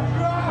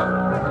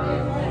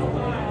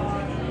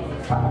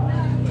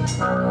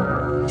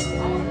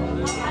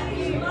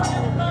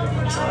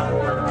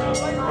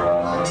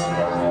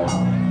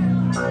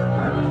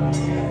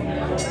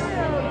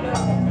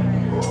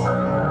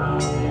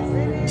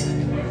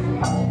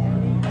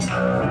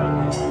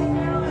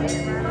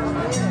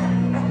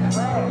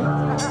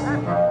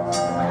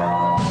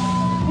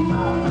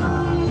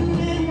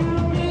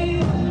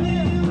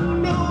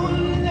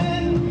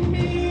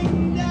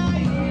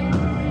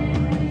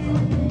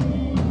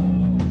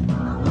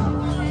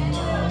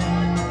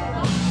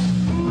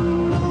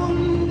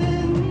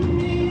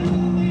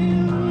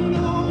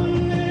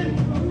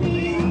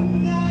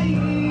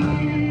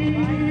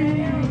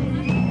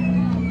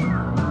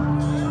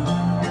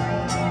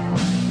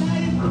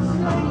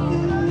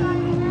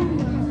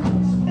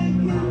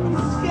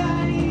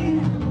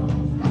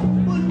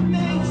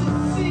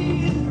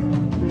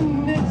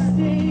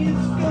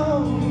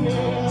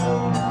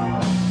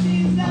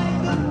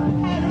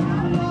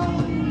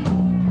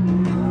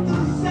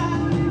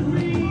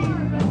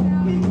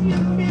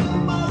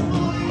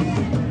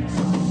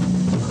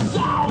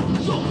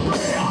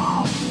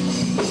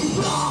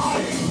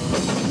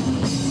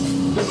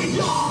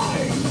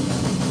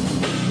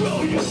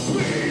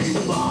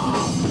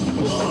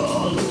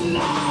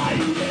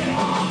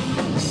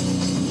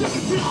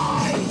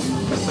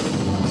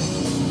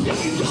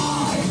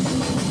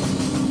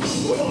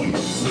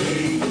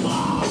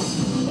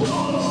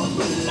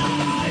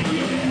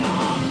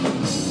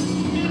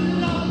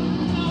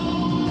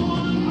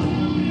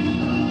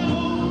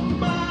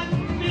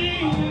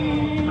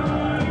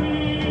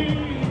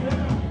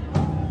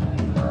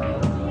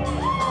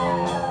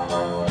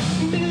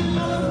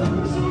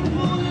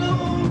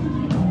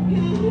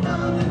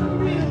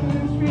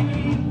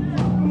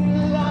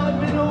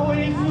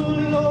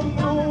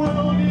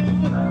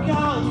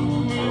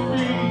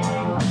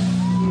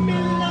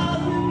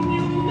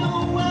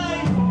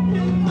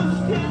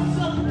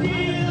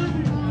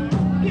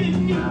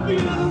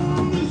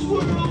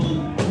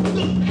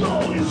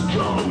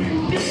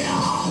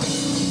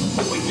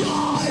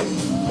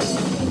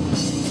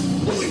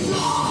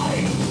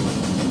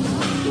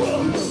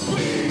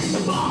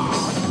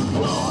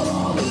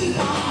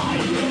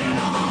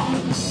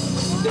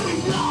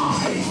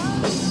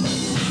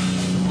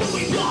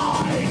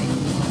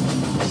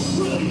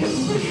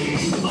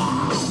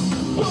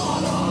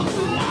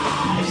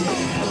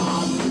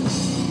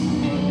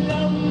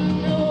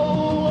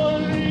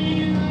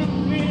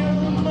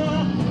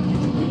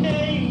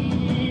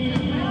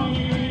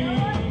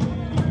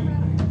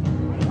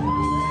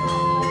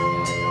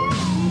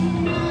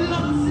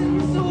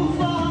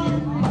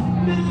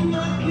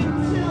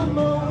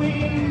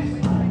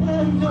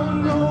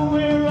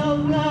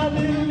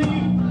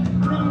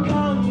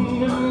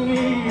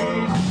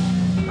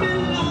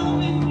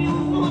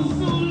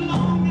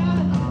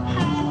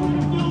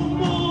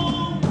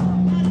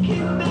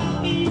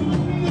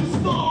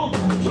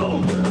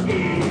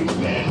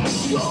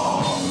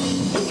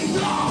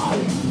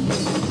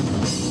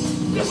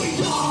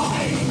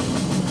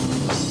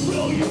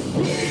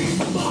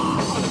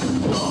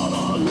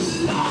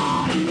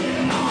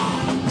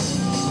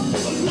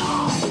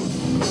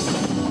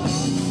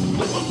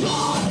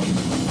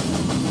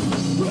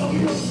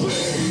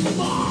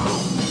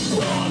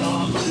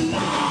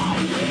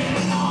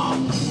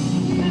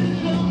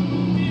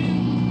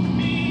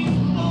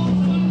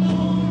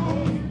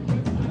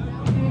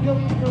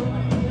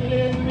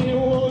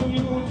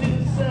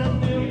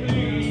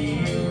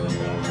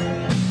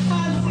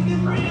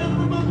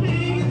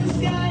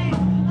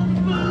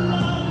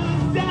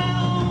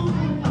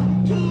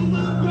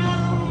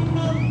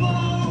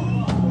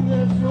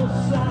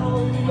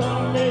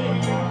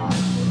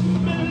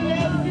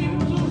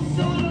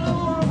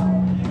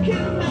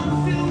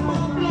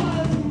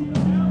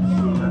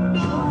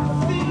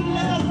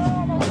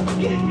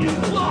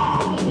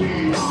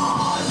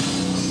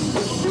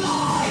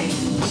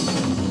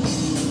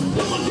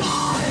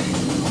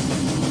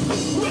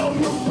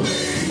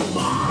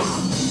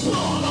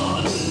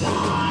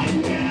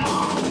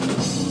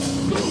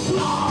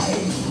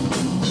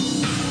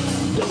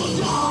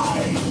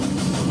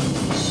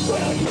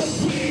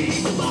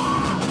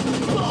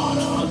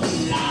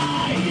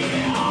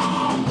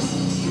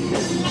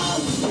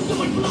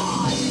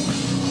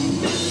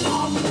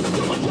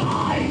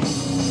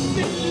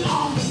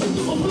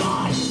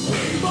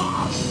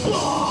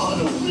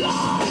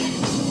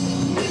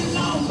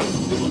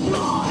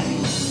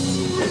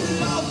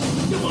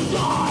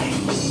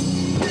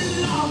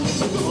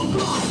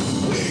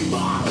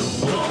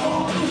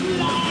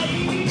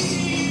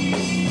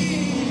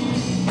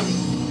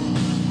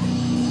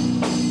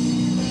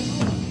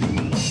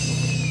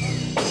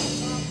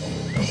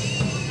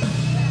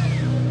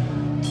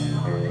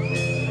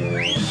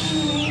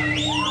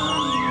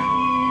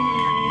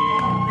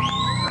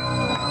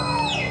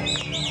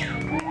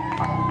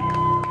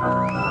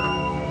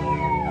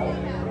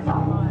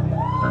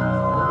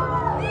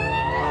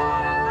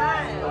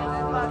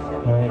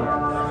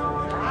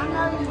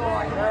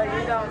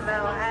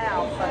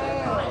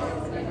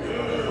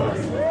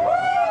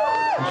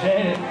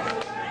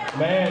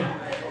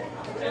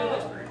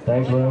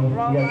 Thanks, bro. We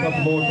got a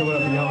couple more coming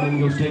up, and y'all can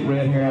go stick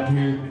red hair out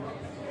here.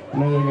 I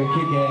know they're gonna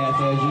kick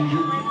ass as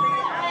usual.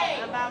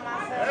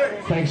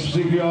 Thanks for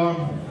CPR.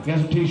 Got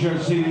some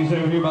t-shirts, CDs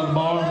over here by the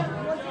bar.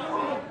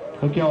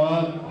 Hook y'all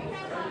up.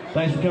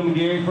 Thanks for coming,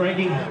 Gary,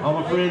 Frankie, all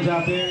my friends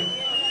out there.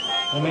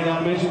 I may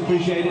not mention,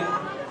 appreciate it.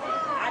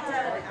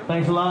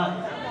 Thanks a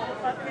lot.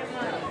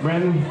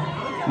 Brandon,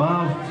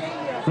 Mom,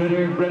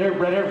 Redder.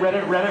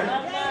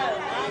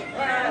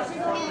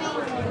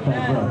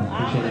 Thanks, bro.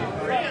 Appreciate it.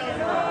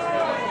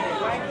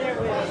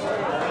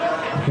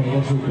 Okay,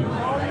 that's okay.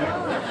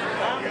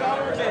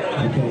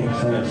 Okay,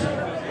 thanks.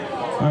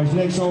 All right, the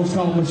next song's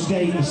called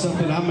Mistake. It's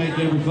something I make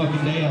every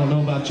fucking day. I don't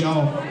know about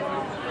y'all.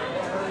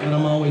 And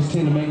I'm always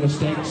tend to make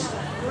mistakes.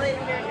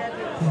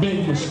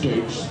 Big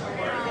mistakes.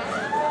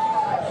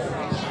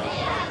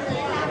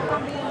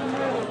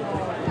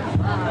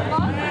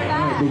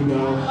 Alright, big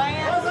dog.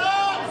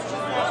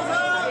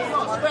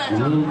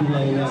 Really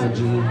laying out,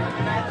 Jimmy.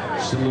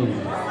 Salute.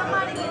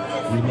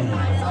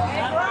 Amen.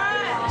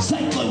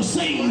 Cecrle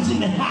sings in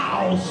the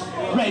house.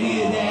 Right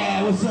here,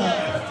 there. What's up?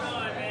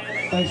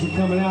 Thanks for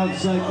coming out,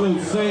 Cecrle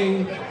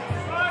sing.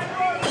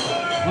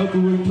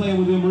 Hopefully we'll be playing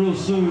with them real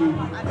soon.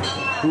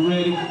 We're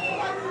ready.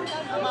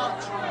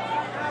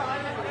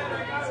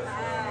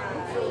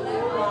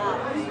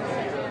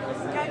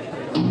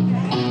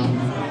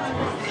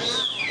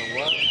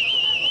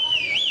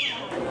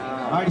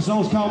 right, the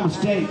song's called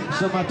Mistake.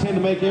 Something I tend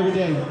to make every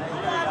day.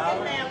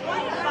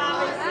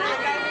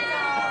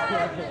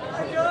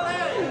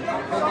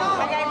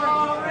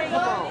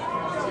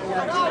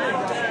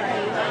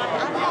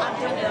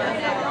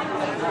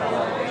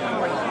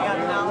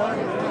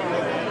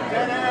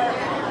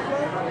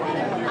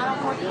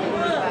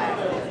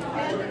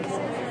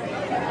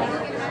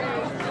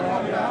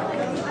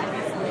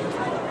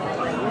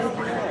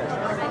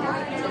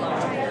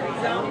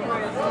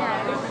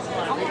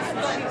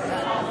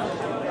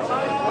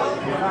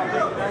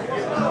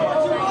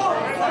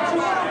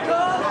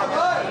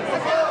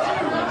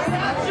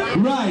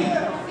 Right.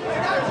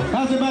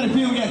 How's everybody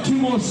feel? We got 2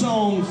 more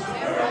songs.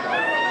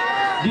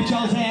 Get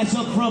y'all's ass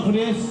up front for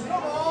this.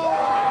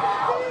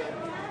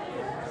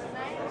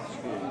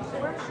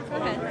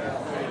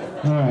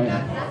 Alright.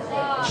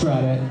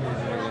 Try that.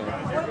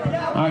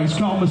 Alright, it's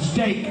called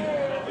Mistake.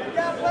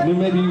 And then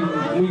maybe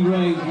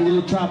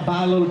we'll try to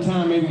buy a little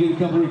time, maybe get a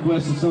couple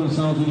requests of some of the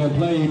songs we're gonna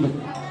play, but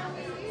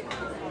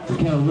we're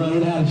kind of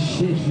running out of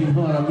shit, you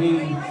know what I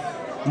mean?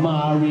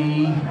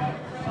 Mari.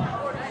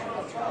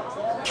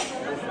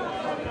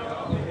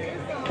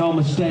 Call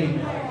Mistake.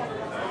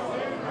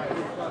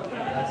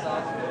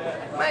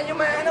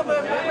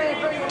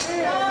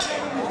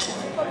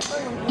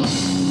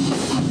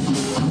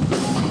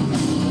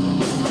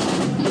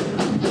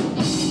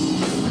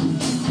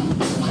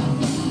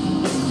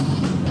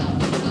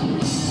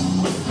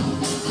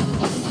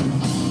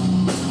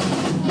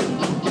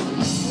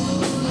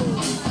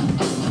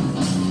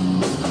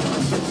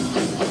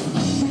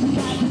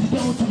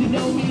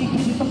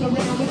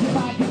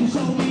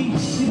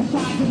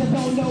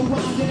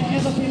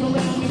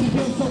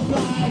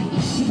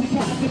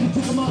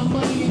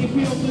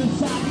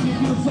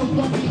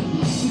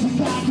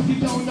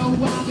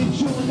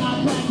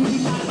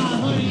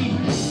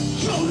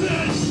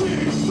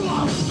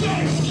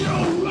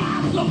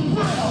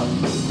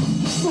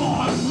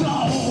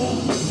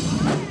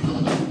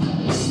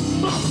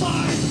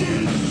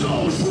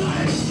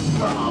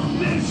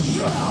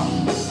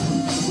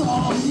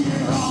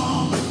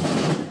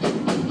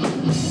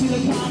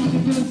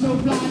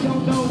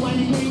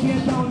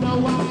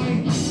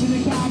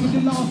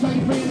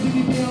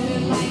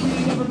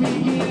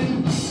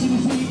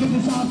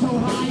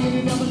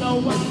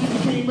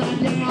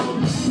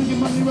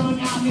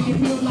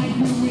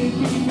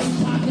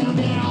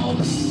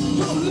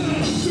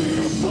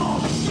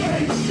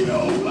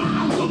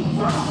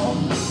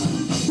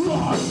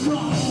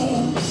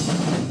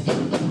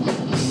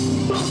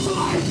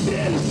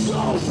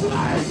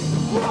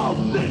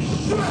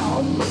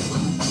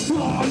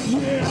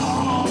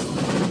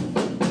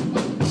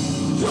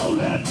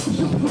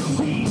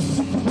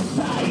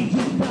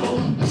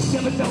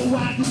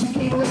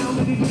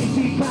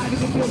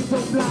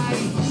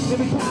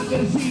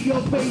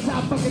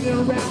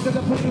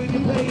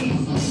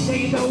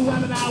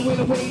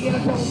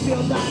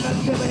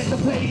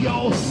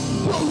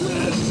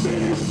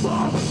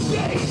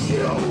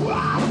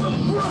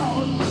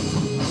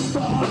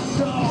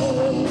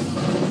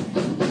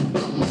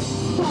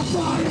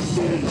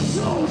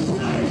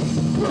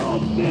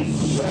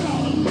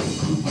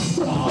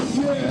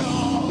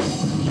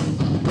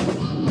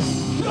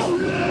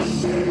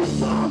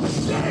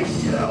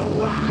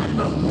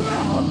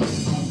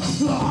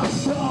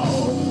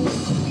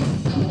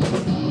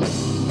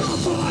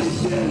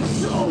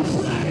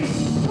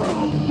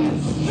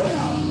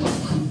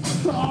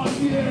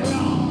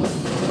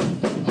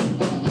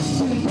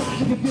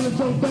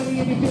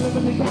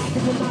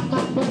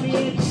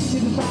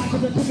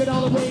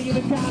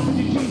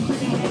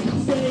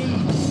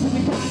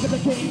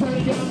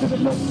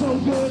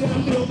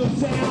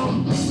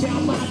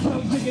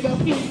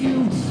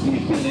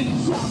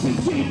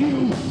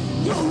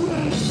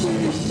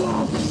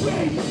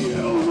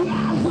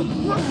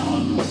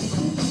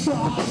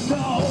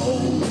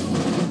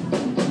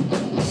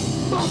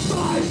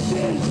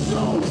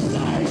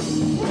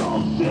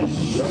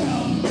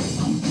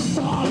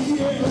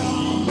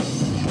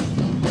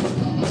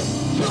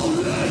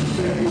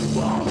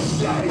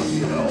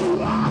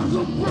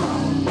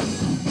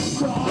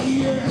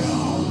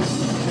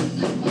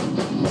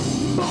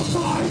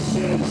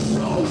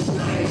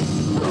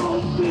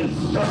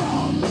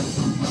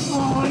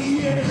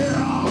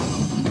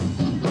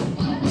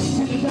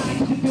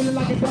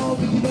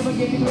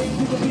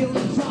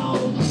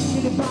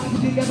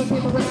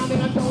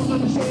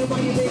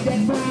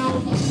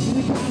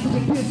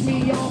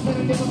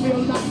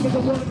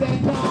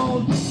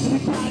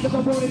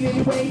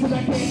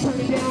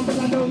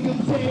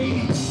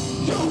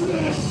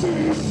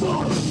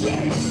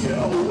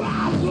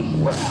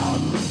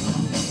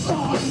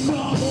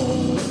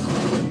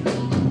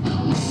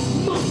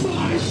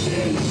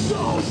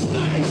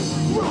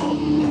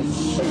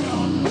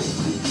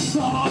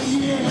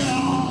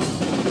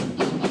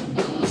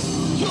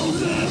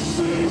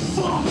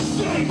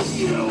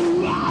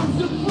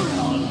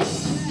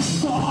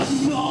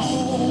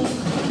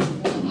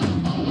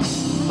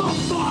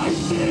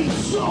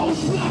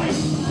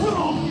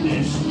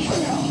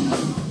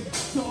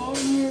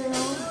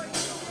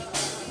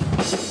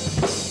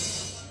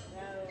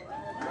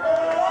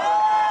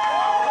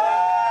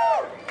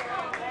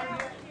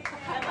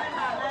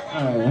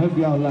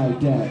 y'all like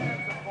that.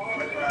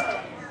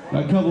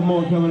 Got a couple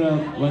more coming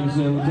up. Like I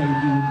said, we'll take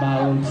it through the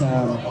bottle of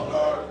time.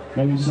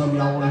 Maybe some of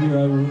y'all want to hear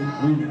over.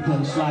 We're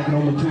kind of slacking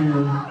on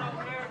material.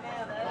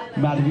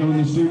 About to go in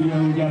the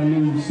studio. We got a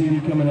new CD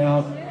coming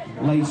out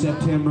late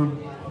September.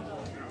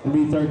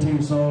 There'll be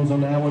 13 songs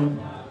on that one.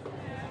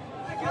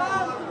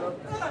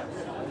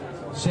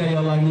 Say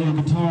y'all like a little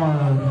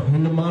guitar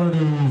in the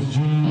monitors,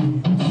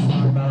 Gene.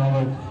 Sorry about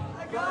all that.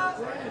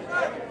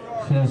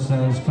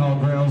 It's called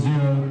Ground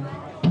Zero.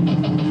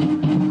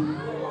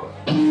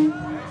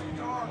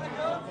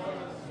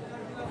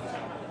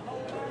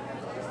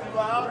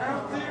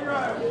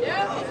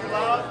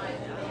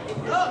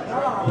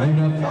 Wait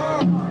up.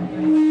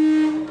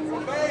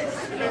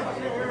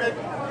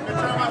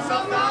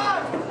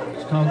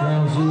 It's called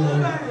Ground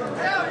Zero.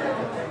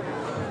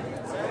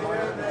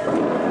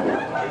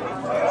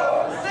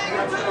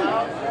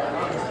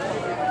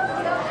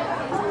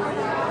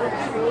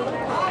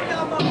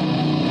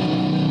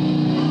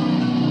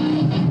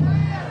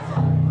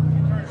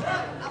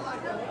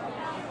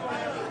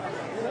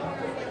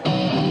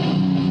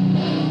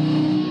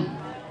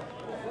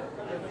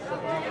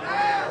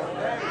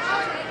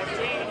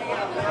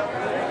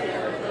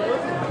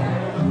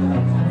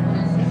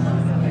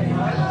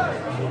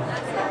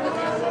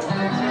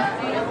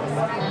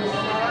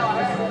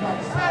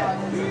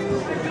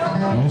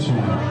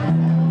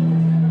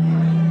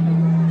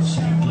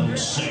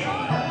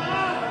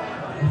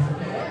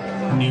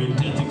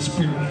 Near-death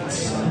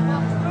experience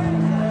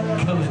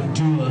coming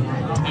to a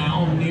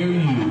town near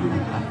you.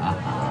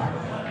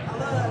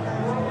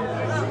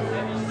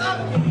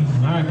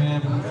 All right,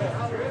 man.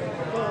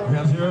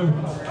 Ground Zero.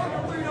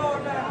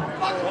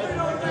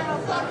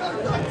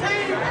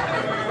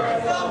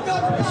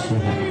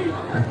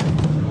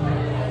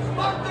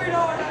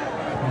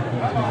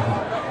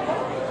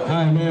 All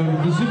right, man.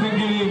 Let's see if we can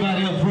get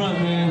anybody up front,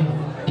 man.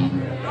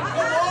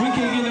 If we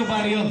can't get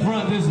nobody up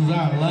front, this is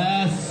our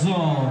last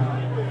song.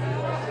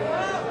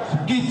 So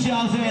get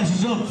y'all's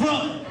asses up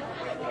front.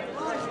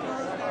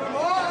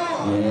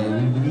 Yeah,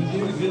 we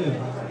did good.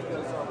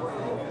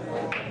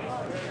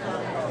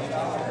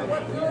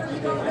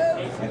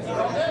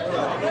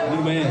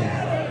 New man.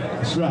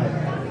 That's right.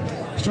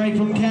 Straight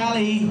from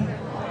Cali.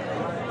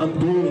 I'm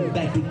going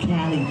back to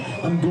Cali.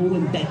 I'm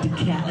going back to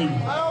Cali.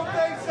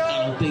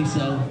 I don't think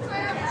so.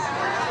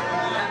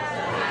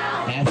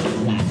 That's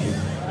right.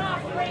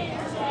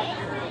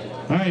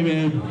 All right,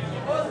 man.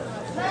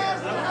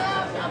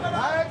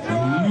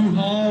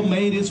 U-Haul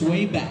made its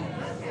way back.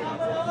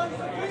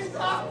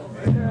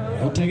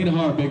 Don't take it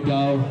hard, big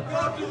dog.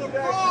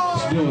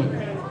 Let's do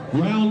it.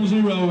 Ground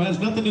Zero has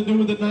nothing to do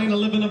with the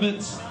 9/11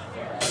 events.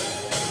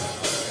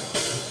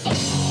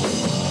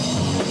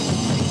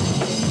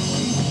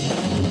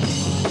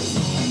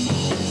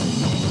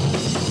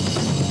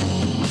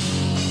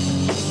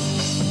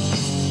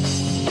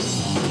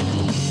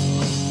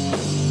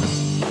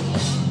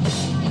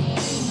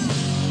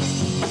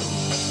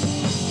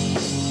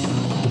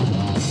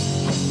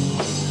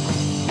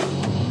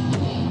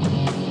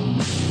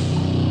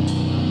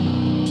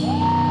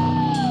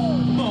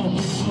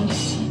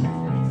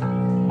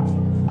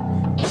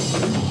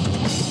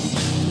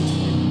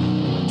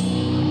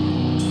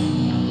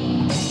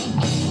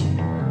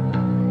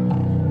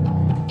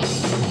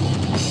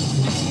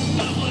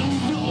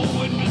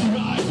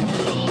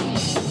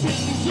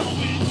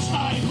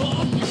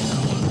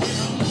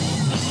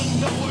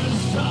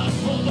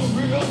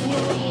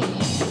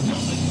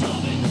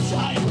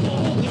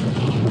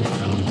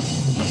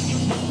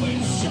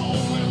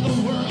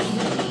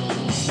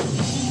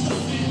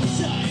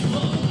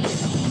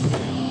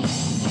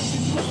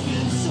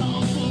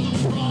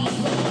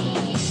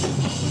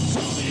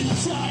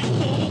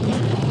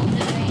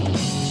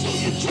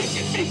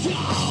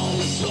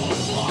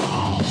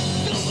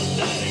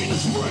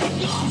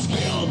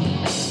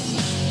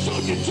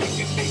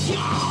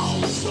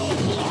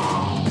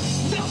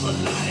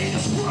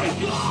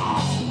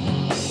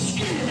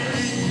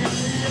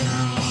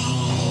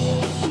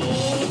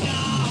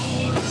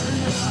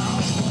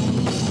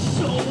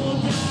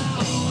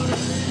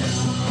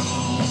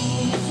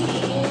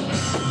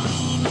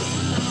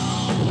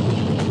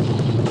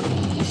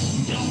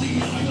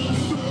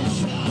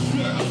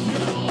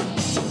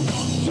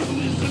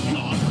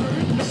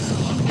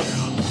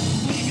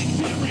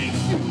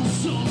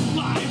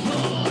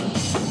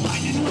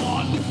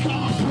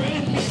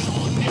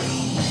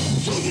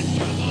 So you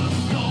never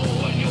know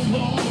when you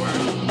walk around.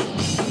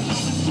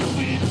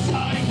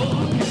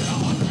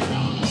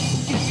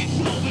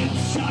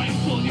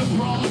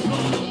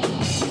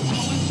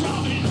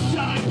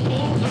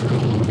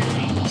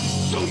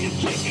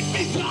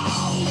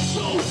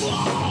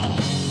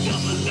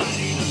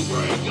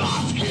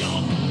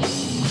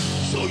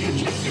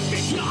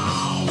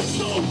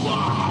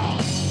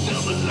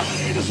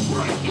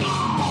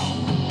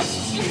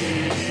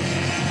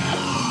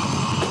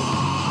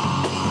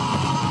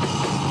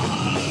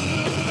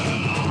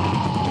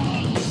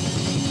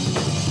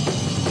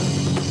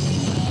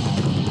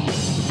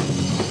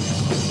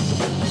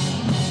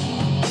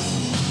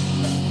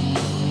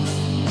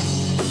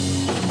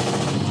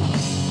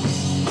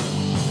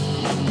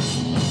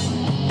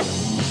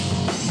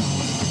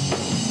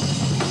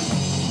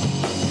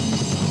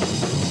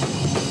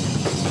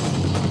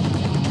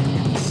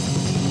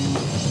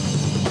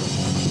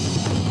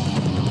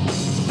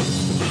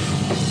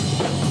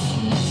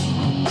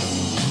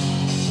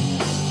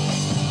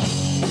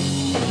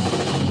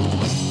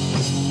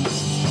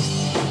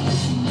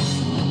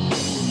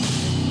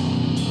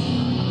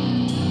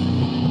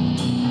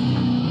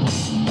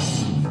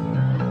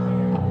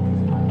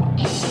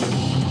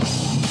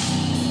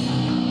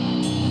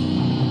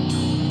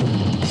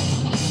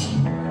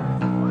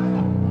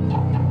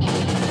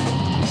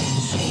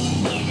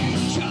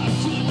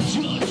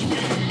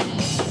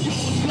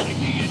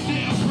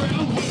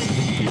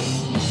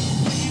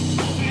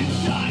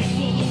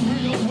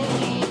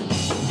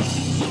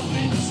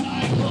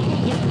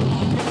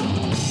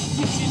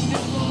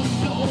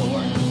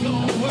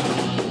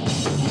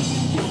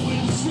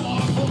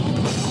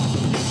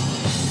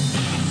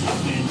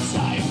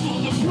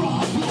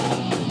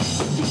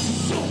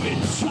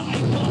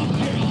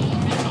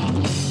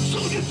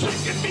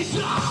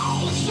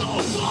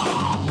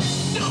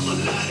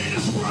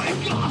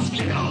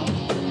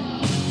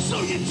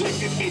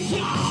 taking me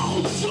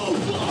down so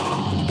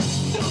far.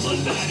 Never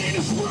letting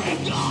us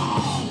break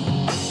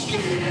up.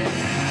 Scared.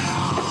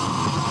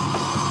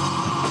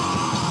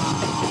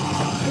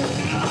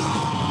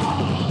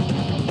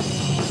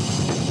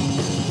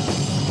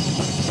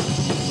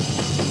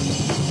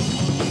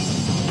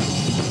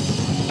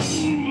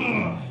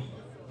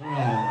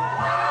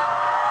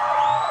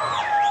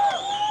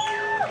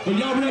 Are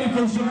y'all ready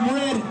for some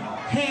red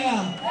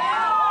hair?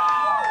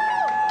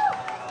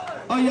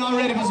 Are y'all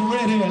ready for some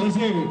red hair? Let's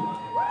hear it.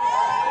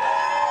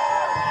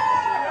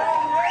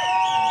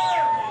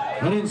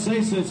 I didn't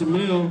say since a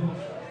meal.